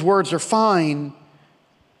 those words are fine,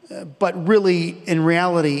 but really, in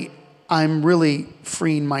reality, I'm really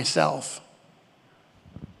freeing myself.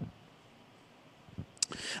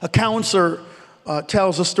 A counselor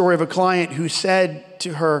tells a story of a client who said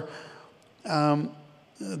to her,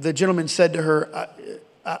 the gentleman said to her,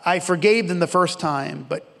 I forgave them the first time,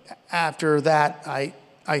 but after that,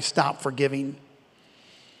 I stopped forgiving.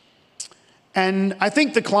 And I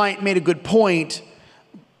think the client made a good point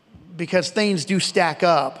because things do stack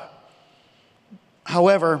up.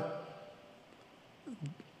 However,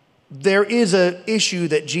 there is an issue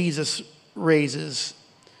that Jesus raises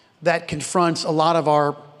that confronts a lot of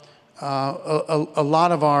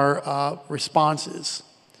our responses.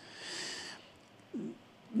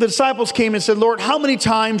 The disciples came and said, Lord, how many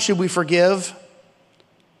times should we forgive?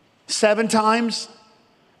 7 times?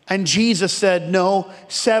 And Jesus said, no,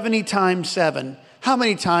 70 times 7. How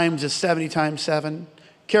many times is 70 times 7?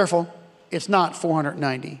 Careful, it's not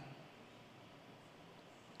 490.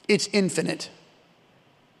 It's infinite.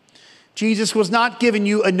 Jesus was not giving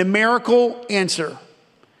you a numerical answer.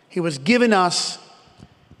 He was giving us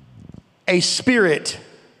a spirit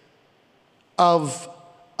of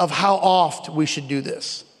how oft we should do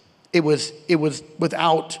this. It was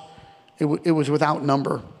without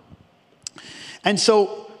number. And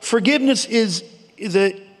so forgiveness is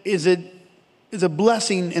a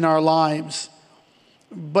blessing in our lives,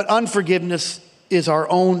 but unforgiveness is our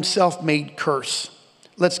own self-made curse.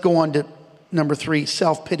 Let's go on to number 3,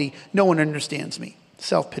 self-pity. No one understands me.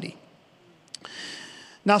 Self-pity.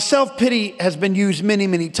 Now, self-pity has been used many,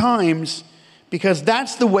 many times because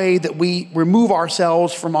that's the way that we remove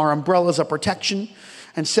ourselves from our umbrellas of protection.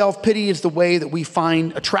 And self-pity is the way that we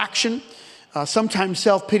find attraction. Sometimes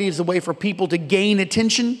self-pity is the way for people to gain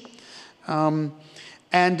attention.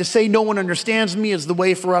 And to say no one understands me is the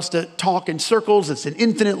way for us to talk in circles. It's an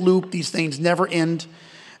infinite loop. These things never end.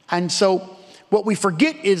 And so what we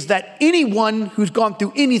forget is that anyone who's gone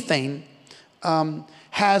through anything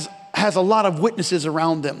has a lot of witnesses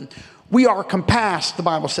around them. We are compassed, the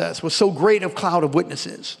Bible says, with so great a cloud of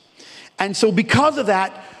witnesses. And so because of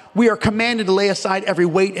that, we are commanded to lay aside every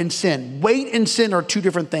weight and sin. Weight and sin are 2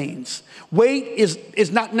 different things. Weight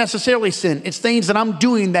is not necessarily sin. It's things that I'm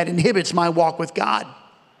doing that inhibits my walk with God.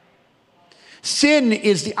 Sin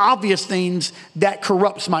is the obvious things that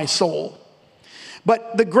corrupts my soul.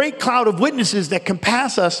 But the great cloud of witnesses that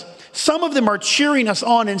compass us, some of them are cheering us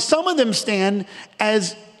on, and some of them stand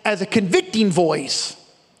as a convicting voice.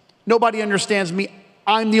 Nobody understands me.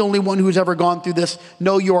 I'm the only one who's ever gone through this.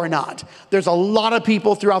 No, you are not. There's a lot of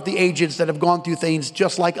people throughout the ages that have gone through things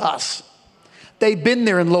just like us. They've been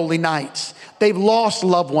there in lowly nights. They've lost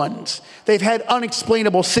loved ones. They've had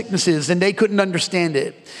unexplainable sicknesses and they couldn't understand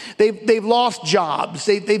it. They've lost jobs.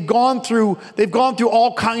 They've gone through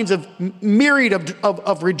all kinds of myriad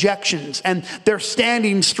of rejections, and they're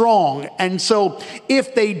standing strong. And so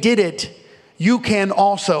if they did it, you can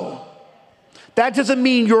also. That doesn't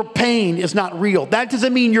mean your pain is not real. That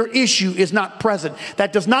doesn't mean your issue is not present.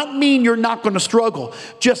 That does not mean you're not going to struggle.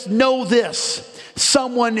 Just know this.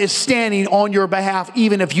 Someone is standing on your behalf,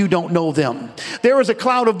 even if you don't know them. There is a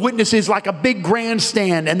cloud of witnesses like a big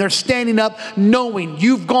grandstand, and they're standing up knowing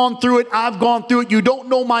you've gone through it, I've gone through it. You don't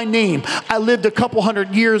know my name. I lived a couple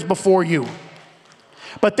hundred years before you.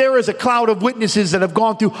 But there is a cloud of witnesses that have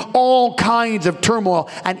gone through all kinds of turmoil.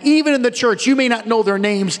 And even in the church, you may not know their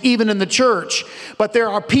names, even in the church, but there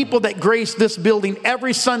are people that grace this building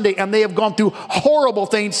every Sunday, and they have gone through horrible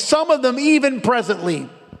things, some of them even presently.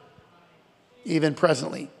 Even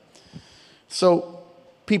presently. So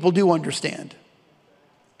people do understand.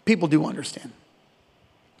 People do understand.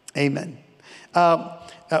 Amen.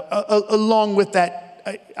 Along with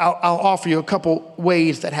that, I'll offer you a couple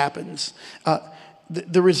ways that happens.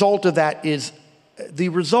 The result of that is the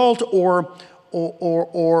result or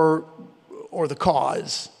the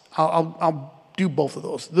cause. I'll do both of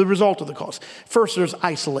those. The result of the cause. First, there's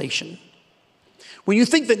isolation. When you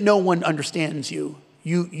think that no one understands you,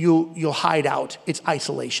 you'll hide out. It's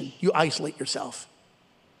isolation. You isolate yourself.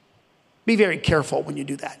 Be very careful when you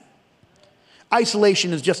do that.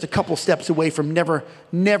 Isolation is just a couple steps away from never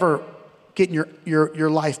getting your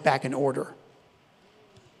life back in order.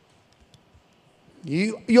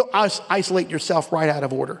 You'll isolate yourself right out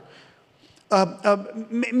of order.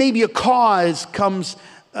 Maybe a cause comes,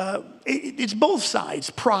 it's both sides.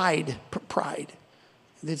 Pride.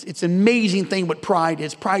 It's an amazing thing what pride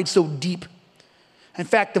is. Pride's so deep. In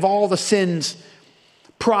fact, of all the sins,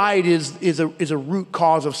 pride is a root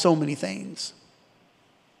cause of so many things.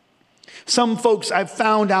 Some folks I've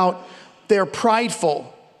found out, they're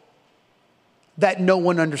prideful that no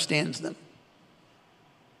one understands them.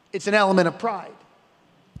 It's an element of pride.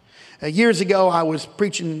 Years ago, I was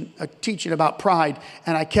teaching about pride,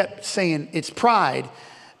 and I kept saying, it's pride.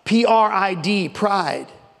 P-R-I-D, pride.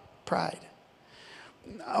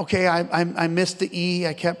 Okay, I missed the E.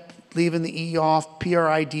 I kept leaving the E off,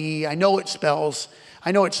 P-R-I-D. I know it's spelled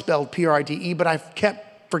P-R-I-D-E, but I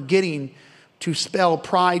kept forgetting to spell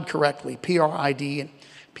pride correctly, P-R-I-D. And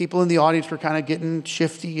people in the audience were kind of getting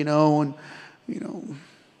shifty, and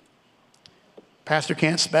pastor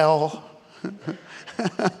can't spell.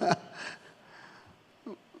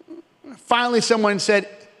 Finally, someone said,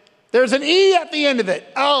 there's an E at the end of it.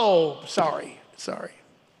 Oh, sorry.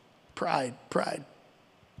 Pride.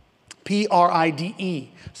 P-R-I-D-E.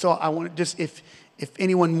 So I want to just, if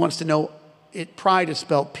anyone wants to know, pride is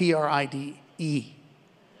spelled P-R-I-D-E.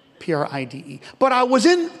 P-R-I-D-E. But I was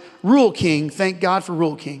in Rule King, thank God for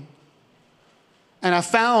Rule King, and I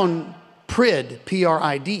found Prid,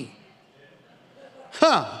 P-R-I-D.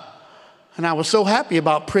 And I was so happy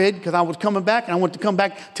about Prid because I was coming back, and I wanted to come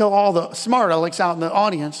back, tell all the smart alecks out in the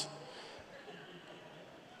audience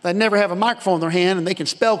that never have a microphone in their hand and they can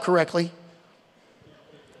spell correctly.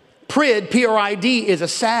 Prid, P-R-I-D, is a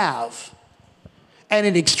salve, and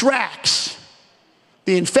it extracts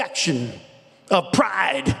the infection of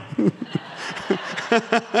pride.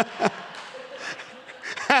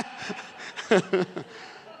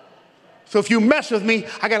 So if you mess with me,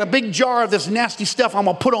 I got a big jar of this nasty stuff I'm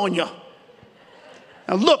going to put on you.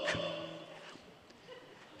 Now look,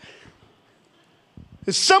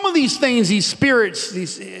 some of these things, these spirits,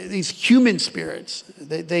 these human spirits,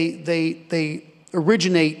 they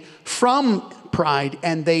originate from pride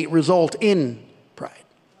and they result in pride.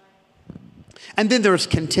 And then there's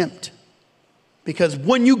contempt. Because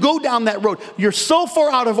when you go down that road, you're so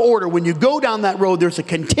far out of order. When you go down that road, there's a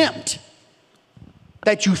contempt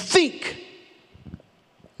that you think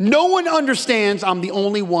no one understands. I'm the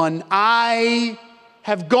only one. I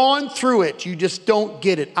have gone through it. You just don't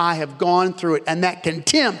get it. I have gone through it. And that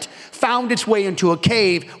contempt found its way into a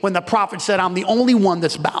cave when the prophet said, I'm the only one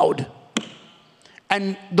that's bowed.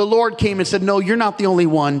 And the Lord came and said, no, you're not the only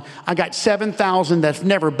one. I got 7,000 that's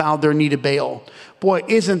never bowed their knee to Baal. Boy,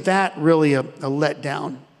 isn't that really a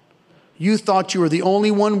letdown? You thought you were the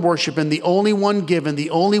only one worshiping, the only one giving,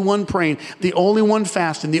 the only one praying, the only one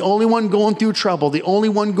fasting, the only one going through trouble, the only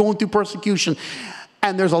one going through persecution.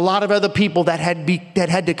 And there's a lot of other people that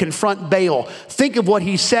had to confront Baal. Think of what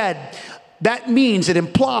he said. That means, it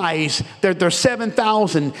implies that there's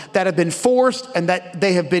 7,000 that have been forced and that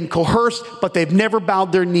they have been coerced, but they've never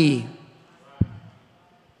bowed their knee.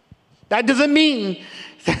 That doesn't mean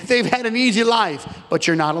that they've had an easy life, but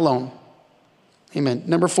you're not alone. Amen.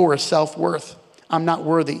 Number 4 is self-worth. I'm not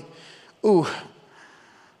worthy. Ooh,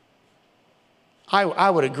 I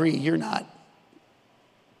would agree, you're not.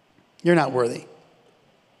 You're not worthy.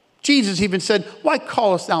 Jesus even said, why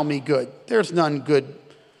callest thou me good? There's none good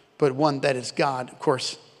but one, that is God. Of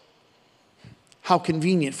course, how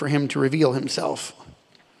convenient for him to reveal himself.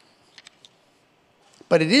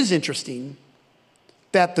 But it is interesting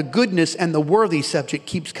that the goodness and the worthy subject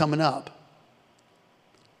keeps coming up.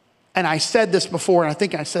 And I said this before, and I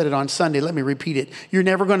think I said it on Sunday. Let me repeat it. You're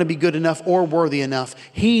never going to be good enough or worthy enough.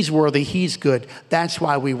 He's worthy. He's good. That's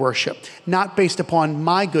why we worship. Not based upon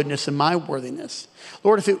my goodness and my worthiness.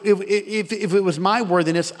 Lord, if it was my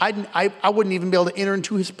worthiness, I wouldn't even be able to enter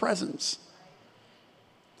into his presence.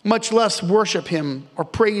 Much less worship him or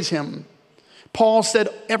praise him. Paul said,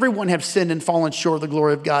 everyone have sinned and fallen short of the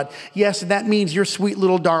glory of God. Yes, that means your sweet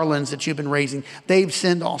little darlings that you've been raising. They've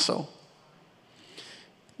sinned also.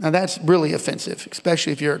 Now that's really offensive,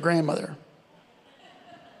 especially if you're a grandmother.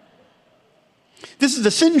 This is the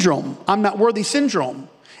syndrome, I'm not worthy syndrome.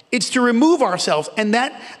 It's to remove ourselves. And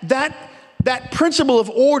that principle of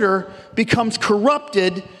order becomes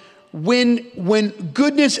corrupted when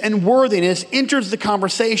goodness and worthiness enters the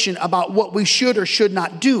conversation about what we should or should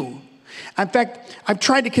not do. In fact, I've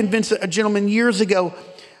tried to convince a gentleman years ago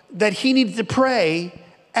that he needed to pray,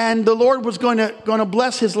 and the Lord was going to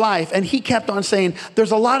bless his life. And he kept on saying,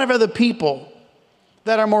 there's a lot of other people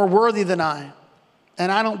that are more worthy than I. And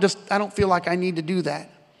I don't feel like I need to do that.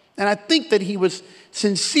 And I think that he was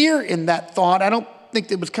sincere in that thought. I don't think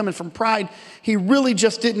that it was coming from pride. He really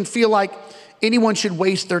just didn't feel like anyone should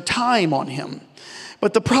waste their time on him.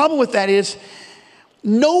 But the problem with that is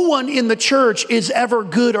no one in the church is ever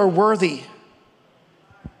good or worthy.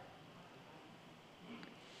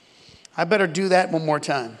 I better do that one more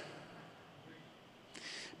time.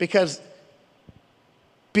 Because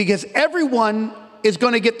everyone is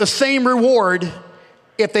going to get the same reward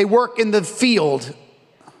if they work in the field.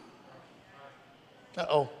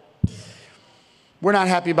 Uh-oh. We're not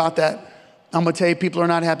happy about that. I'm going to tell you, people are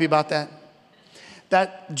not happy about that.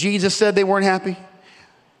 That Jesus said they weren't happy.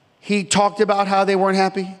 He talked about how they weren't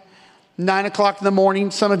happy. 9 o'clock in the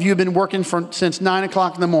morning. Some of you have been working since 9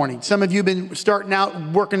 o'clock in the morning. Some of you have been starting out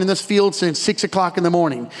working in this field since 6 o'clock in the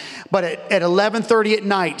morning. But at 11:30 at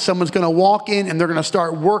night, someone's going to walk in and they're going to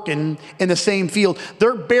start working in the same field.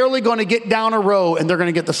 They're barely going to get down a row and they're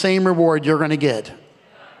going to get the same reward you're going to get.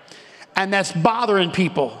 And that's bothering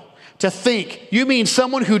people. To think, you mean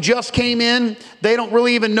someone who just came in, they don't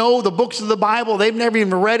really even know the books of the Bible, they've never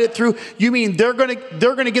even read it through. You mean they're going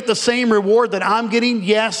to get the same reward that I'm getting?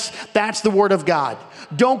 Yes, that's the word of God.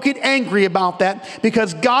 Don't get angry about that,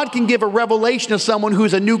 because God can give a revelation to someone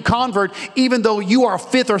who's a new convert, even though you are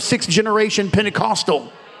 5th or 6th generation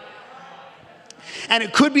Pentecostal. And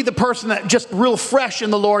it could be the person that just real fresh in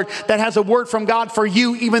the Lord that has a word from God for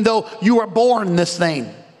you, even though you were born in this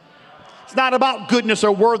thing. It's not about goodness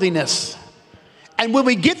or worthiness. And when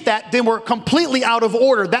we get that, then we're completely out of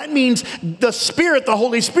order. That means the Spirit, the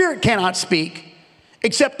Holy Spirit, cannot speak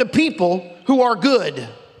except the people who are good.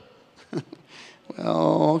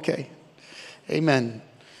 Well, okay. Amen.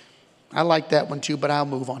 I like that one too, but I'll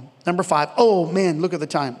move on. Number 5. Oh man, look at the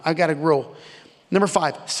time. I got to roll. Number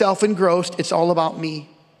 5, self-engrossed. It's all about me.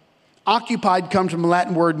 Occupied comes from a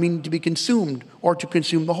Latin word meaning to be consumed or to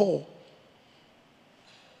consume the whole.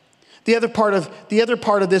 The other part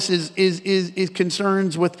of this is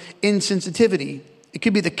concerns with insensitivity. It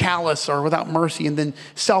could be the callous or without mercy, and then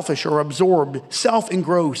selfish or absorbed,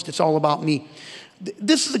 self-engrossed. It's all about me.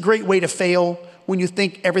 This is a great way to fail when you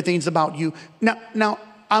think everything's about you. Now,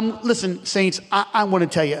 listen, saints. I want to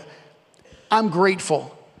tell you, I'm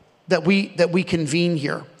grateful that we convene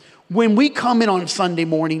here. When we come in on Sunday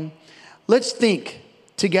morning, let's think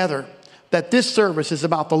together that this service is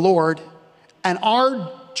about the Lord, and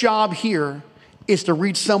our job here is to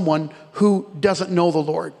reach someone who doesn't know the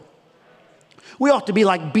Lord. We ought to be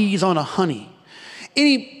like bees on a honey.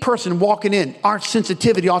 Any person walking in, our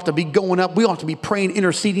sensitivity ought to be going up. We ought to be praying,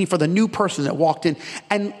 interceding for the new person that walked in.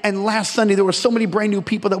 And last Sunday, there were so many brand new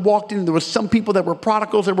people that walked in. There were some people that were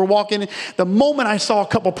prodigals that were walking in. The moment I saw a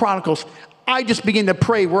couple prodigals, I just began to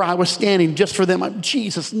pray where I was standing just for them. In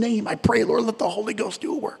Jesus' name, I pray, Lord, let the Holy Ghost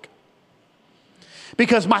do a work.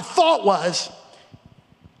 Because my thought was,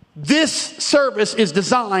 this service is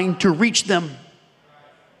designed to reach them.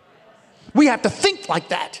 We have to think like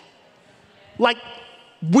that. Like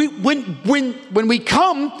when we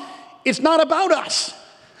come, it's not about us.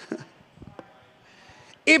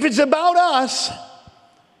 If it's about us,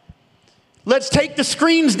 let's take the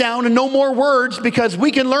screens down and no more words, because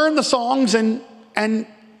we can learn the songs and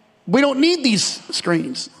we don't need these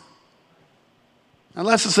screens.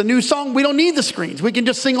 Unless it's a new song, we don't need the screens. We can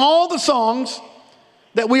just sing all the songs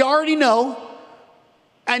that we already know.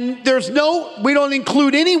 And we don't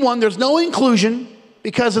include anyone. There's no inclusion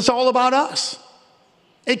because it's all about us.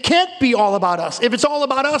 It can't be all about us. If it's all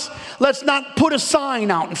about us, let's not put a sign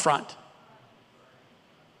out in front.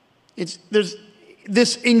 There's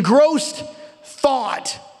this engrossed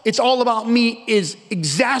thought, it's all about me, is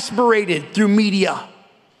exasperated through media.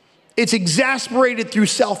 It's exasperated through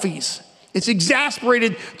selfies. It's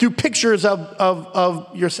exasperated through pictures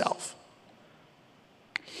of yourself.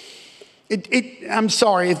 I'm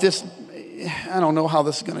sorry if this, I don't know how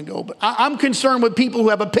this is going to go, but I'm concerned with people who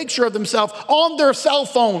have a picture of themselves on their cell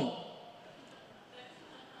phone.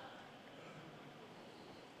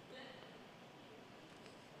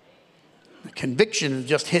 The conviction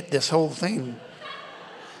just hit this whole thing.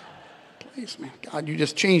 Please, man. God, you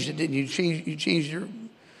just changed it, didn't you? You changed your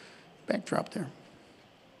backdrop there.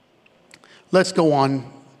 Let's go on.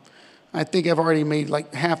 I think I've already made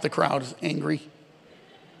like half the crowd angry.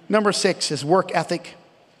 Number 6 is work ethic.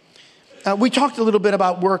 We talked a little bit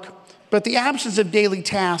about work, but the absence of daily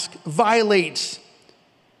task violates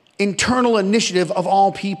internal initiative of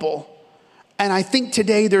all people. And I think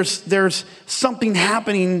today there's something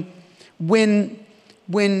happening when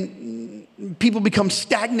people become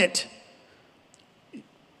stagnant.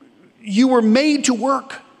 You were made to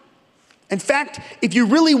work. In fact, if you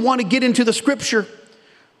really want to get into the scripture,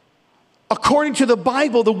 according to the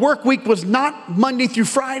Bible, the work week was not Monday through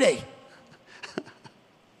Friday.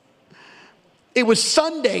 It was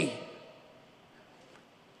Sunday.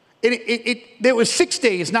 There was 6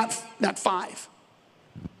 days, not 5.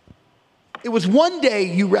 It was one day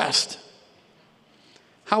you rest.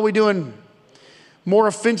 How are we doing? More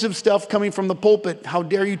offensive stuff coming from the pulpit. How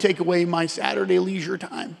dare you take away my Saturday leisure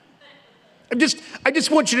time? I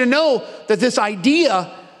just want you to know that this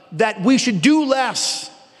idea that we should do less,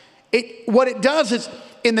 what it does is,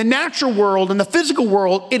 in the natural world, in the physical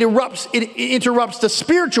world, it interrupts the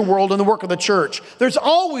spiritual world and the work of the church. There's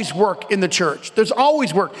always work in the church. There's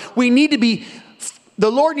always work. The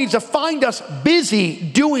Lord needs to find us busy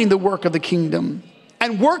doing the work of the kingdom.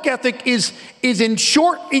 And work ethic is in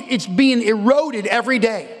short, it's being eroded every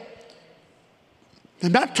day.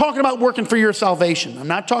 I'm not talking about working for your salvation. I'm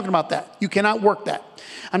not talking about that. You cannot work that.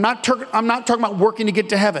 I'm not talking about working to get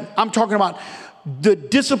to heaven. I'm talking about the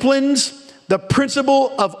disciplines, the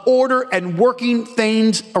principle of order and working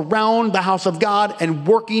things around the house of God and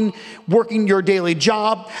working your daily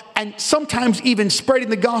job and sometimes even spreading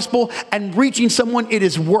the gospel and reaching someone. It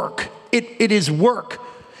is work. It is work.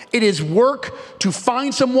 It is work to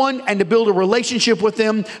find someone and to build a relationship with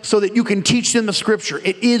them so that you can teach them the scripture.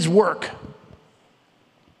 It is work.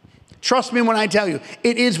 Trust me when I tell you,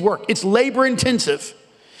 it is work. It's labor intensive.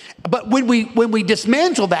 But when we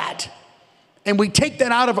dismantle that and we take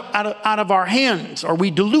that out of our hands, or we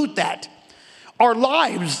dilute that, our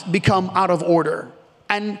lives become out of order.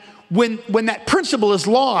 And when that principle is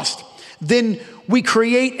lost, then we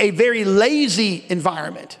create a very lazy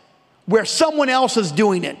environment where someone else is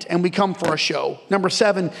doing it and we come for a show. Number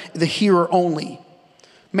 7, the hearer only.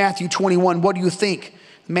 Matthew 21, what do you think?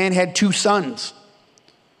 The man had 2 sons.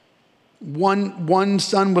 One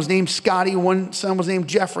son was named Scotty, one son was named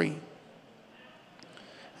Jeffrey.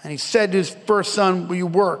 And he said to his first son, will you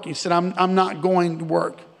work? He said, I'm not going to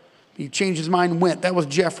work. He changed his mind and went. That was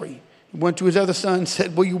Jeffrey. He went to his other son and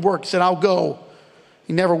said, will you work? He said, I'll go.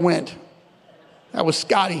 He never went. That was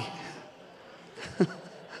Scotty.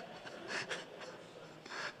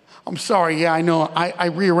 I'm sorry. Yeah, I know. I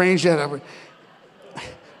rearranged that.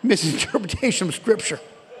 Misinterpretation of scripture.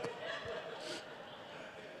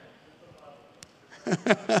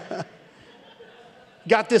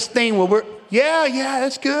 Got this thing where we're,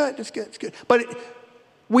 that's good. That's good. It's good. But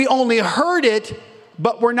we only heard it,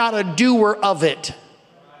 but we're not a doer of it.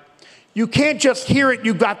 You can't just hear it.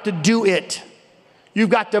 You've got to do it. You've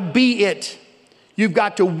got to be it. You've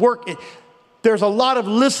got to work it. There's a lot of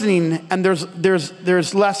listening and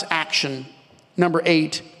there's less action. Number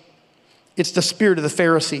 8, it's the spirit of the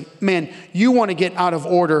Pharisee. Man, you want to get out of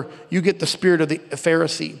order, you get the spirit of the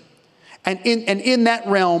Pharisee. And in that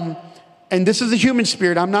realm, and this is the human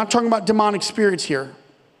spirit, I'm not talking about demonic spirits here.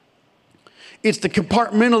 It's the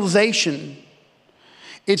compartmentalization.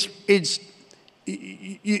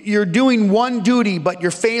 You're doing one duty, but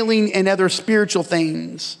you're failing in other spiritual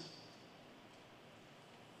things.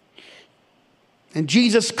 And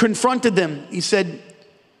Jesus confronted them. He said,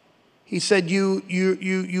 you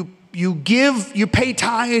pay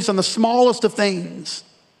tithes on the smallest of things,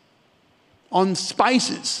 on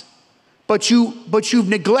spices, but you've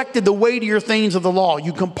neglected the weightier things of the law.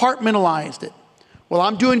 You compartmentalized it. Well,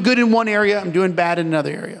 I'm doing good in one area, I'm doing bad in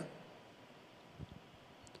another area.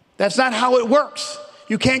 That's not how it works.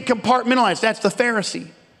 You can't compartmentalize. That's the Pharisee.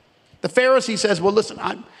 The Pharisee says, well, listen,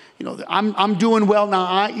 I'm doing well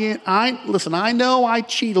now. Listen, I know I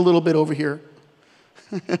cheat a little bit over here.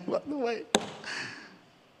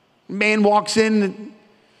 Man walks in,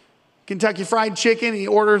 Kentucky Fried Chicken, he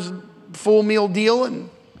orders a full meal deal, and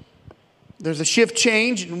there's a shift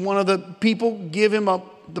change, and one of the people give him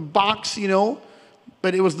the box,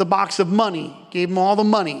 but it was the box of money. Gave him all the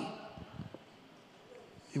money.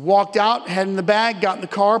 He walked out, had in the bag, got in the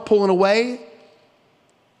car, pulling away.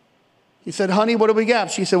 He said, honey, what do we got?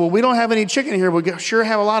 She said, well, we don't have any chicken here. We sure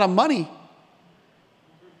have a lot of money.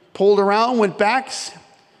 Pulled around, went back,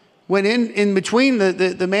 went in between.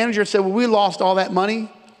 The manager said, well, we lost all that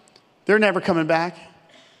money. They're never coming back.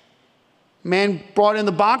 Man brought in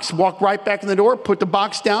the box, walked right back in the door, put the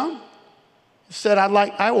box down. Said,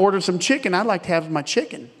 I ordered some chicken. I'd like to have my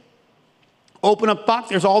chicken. Open up the box.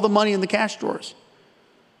 There's all the money in the cash drawers.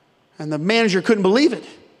 And the manager couldn't believe it.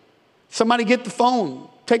 Somebody get the phone.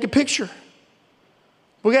 Take a picture.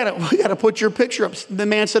 We gotta put your picture up. The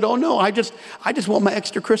man said, oh no, I just want my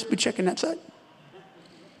extra crispy chicken. That's it.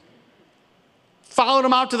 Followed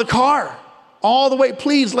him out to the car. All the way,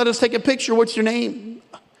 please let us take a picture. What's your name?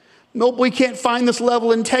 Nope, we can't find this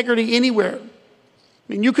level of integrity anywhere.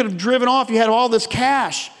 I mean, you could have driven off. You had all this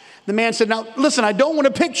cash. The man said, now listen, I don't want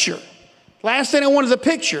a picture. Last thing I want is a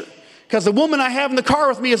picture. Because the woman I have in the car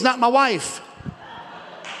with me is not my wife.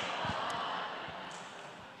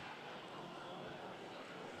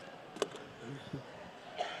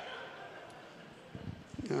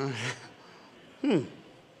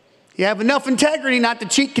 You have enough integrity not to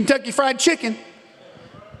cheat Kentucky Fried Chicken,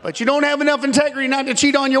 but you don't have enough integrity not to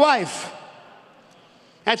cheat on your wife.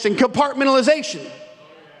 That's in compartmentalization.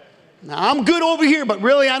 Now, I'm good over here, but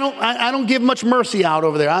really I don't give much mercy out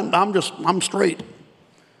over there. I'm straight.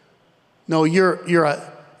 No, you're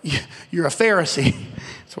a Pharisee.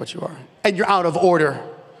 That's what you are. And you're out of order.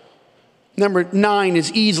 Number 9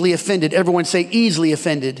 is easily offended. Everyone say easily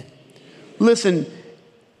offended. Listen,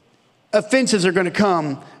 offenses are going to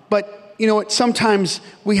come, but you know what? Sometimes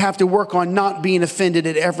we have to work on not being offended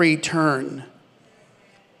at every turn.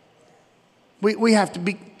 We have to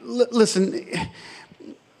be, listen,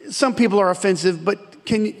 some people are offensive, but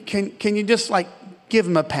can you just give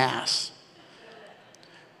them a pass?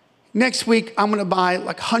 Next week, I'm going to buy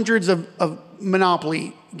hundreds of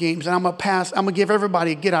Monopoly games, and I'm going to give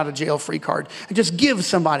everybody a get out of jail free card. And just give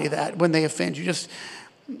somebody that when they offend you. Just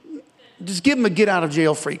give them a get out of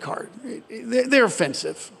jail free card. They're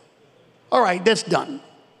offensive. All right, that's done.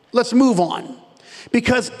 Let's move on.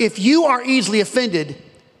 Because if you are easily offended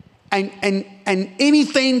and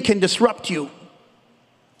anything can disrupt you,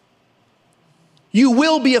 you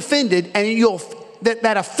will be offended, and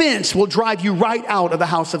that offense will drive you right out of the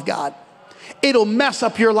house of God. It'll mess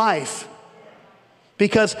up your life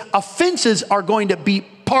because offenses are going to be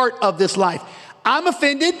part of this life. I'm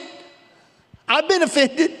offended. I've been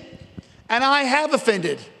offended, and I have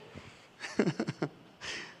offended.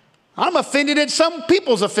 I'm offended at some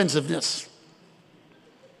people's offensiveness.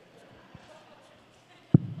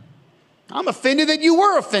 I'm offended that you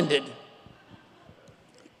were offended.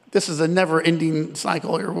 This is a never-ending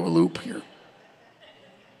cycle or loop here.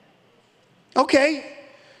 Okay,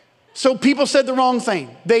 so people said the wrong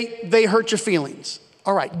thing. They hurt your feelings.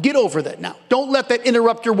 All right, get over that now. Don't let that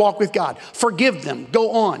interrupt your walk with God. Forgive them.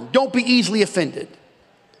 Go on. Don't be easily offended.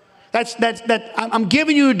 I'm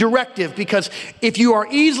giving you a directive because if you are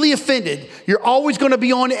easily offended, you're always going to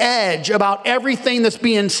be on edge about everything that's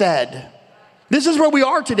being said. This is where we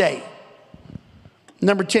are today.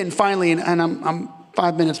 Number 10, finally, and I'm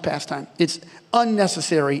 5 minutes past time. It's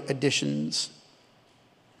unnecessary additions.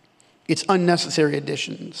 It's unnecessary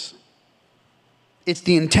additions. It's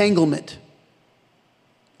the entanglement.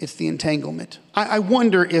 It's the entanglement. I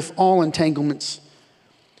wonder if all entanglements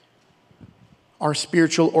are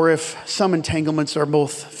spiritual or if some entanglements are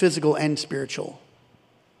both physical and spiritual.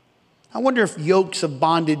 I wonder if yokes of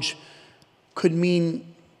bondage could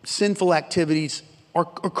mean sinful activities or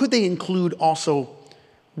could they include also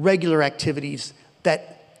regular activities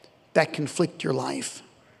that conflict your life.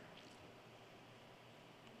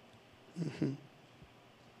 Mm-hmm.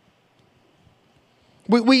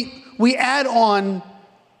 We add on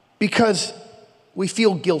because we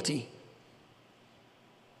feel guilty.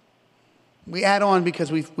 We add on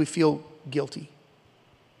because we feel guilty.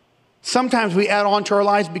 Sometimes we add on to our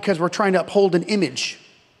lives because we're trying to uphold an image.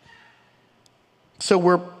 So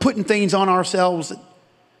we're putting things on ourselves that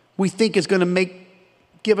we think is going to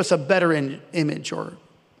give us a better image.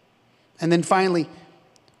 And then finally,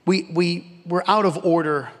 we're out of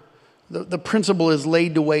order. The principle is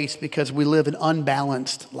laid to waste because we live an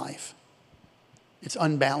unbalanced life. It's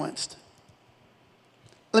unbalanced.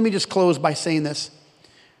 Let me just close by saying this.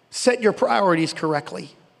 Set your priorities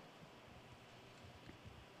correctly.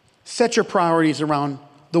 Set your priorities around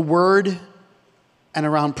the word and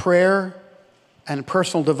around prayer and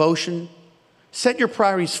personal devotion. Set your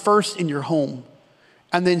priorities first in your home,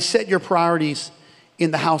 and then set your priorities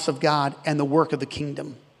in the house of God and the work of the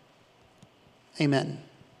kingdom. Amen.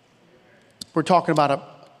 We're talking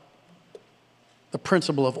about the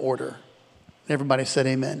principle of order. Everybody said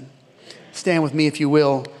amen. Stand with me if you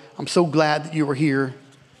will. I'm so glad that you were here.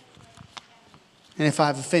 And if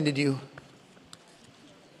I've offended you,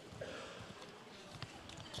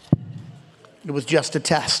 it was just a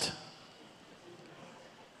test.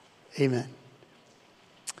 Amen.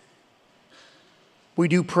 We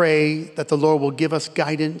do pray that the Lord will give us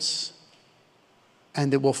guidance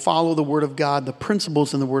and that we'll follow the word of God, the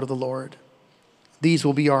principles in the word of the Lord. These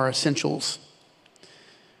will be our essentials.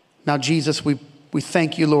 Now, Jesus, we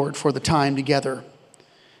thank you, Lord, for the time together.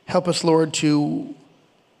 Help us, Lord, to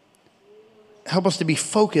be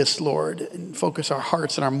focused, Lord, and focus our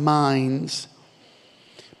hearts and our minds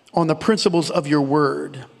on the principles of your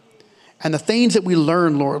word. And the things that we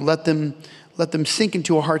learn, Lord, let them sink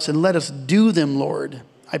into our hearts and let us do them, Lord.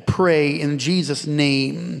 I pray in Jesus'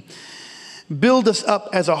 name. Build us up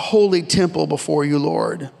as a holy temple before you,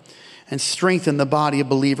 Lord, and strengthen the body of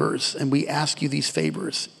believers. And we ask you these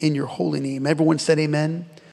favors in your holy name. Everyone said amen.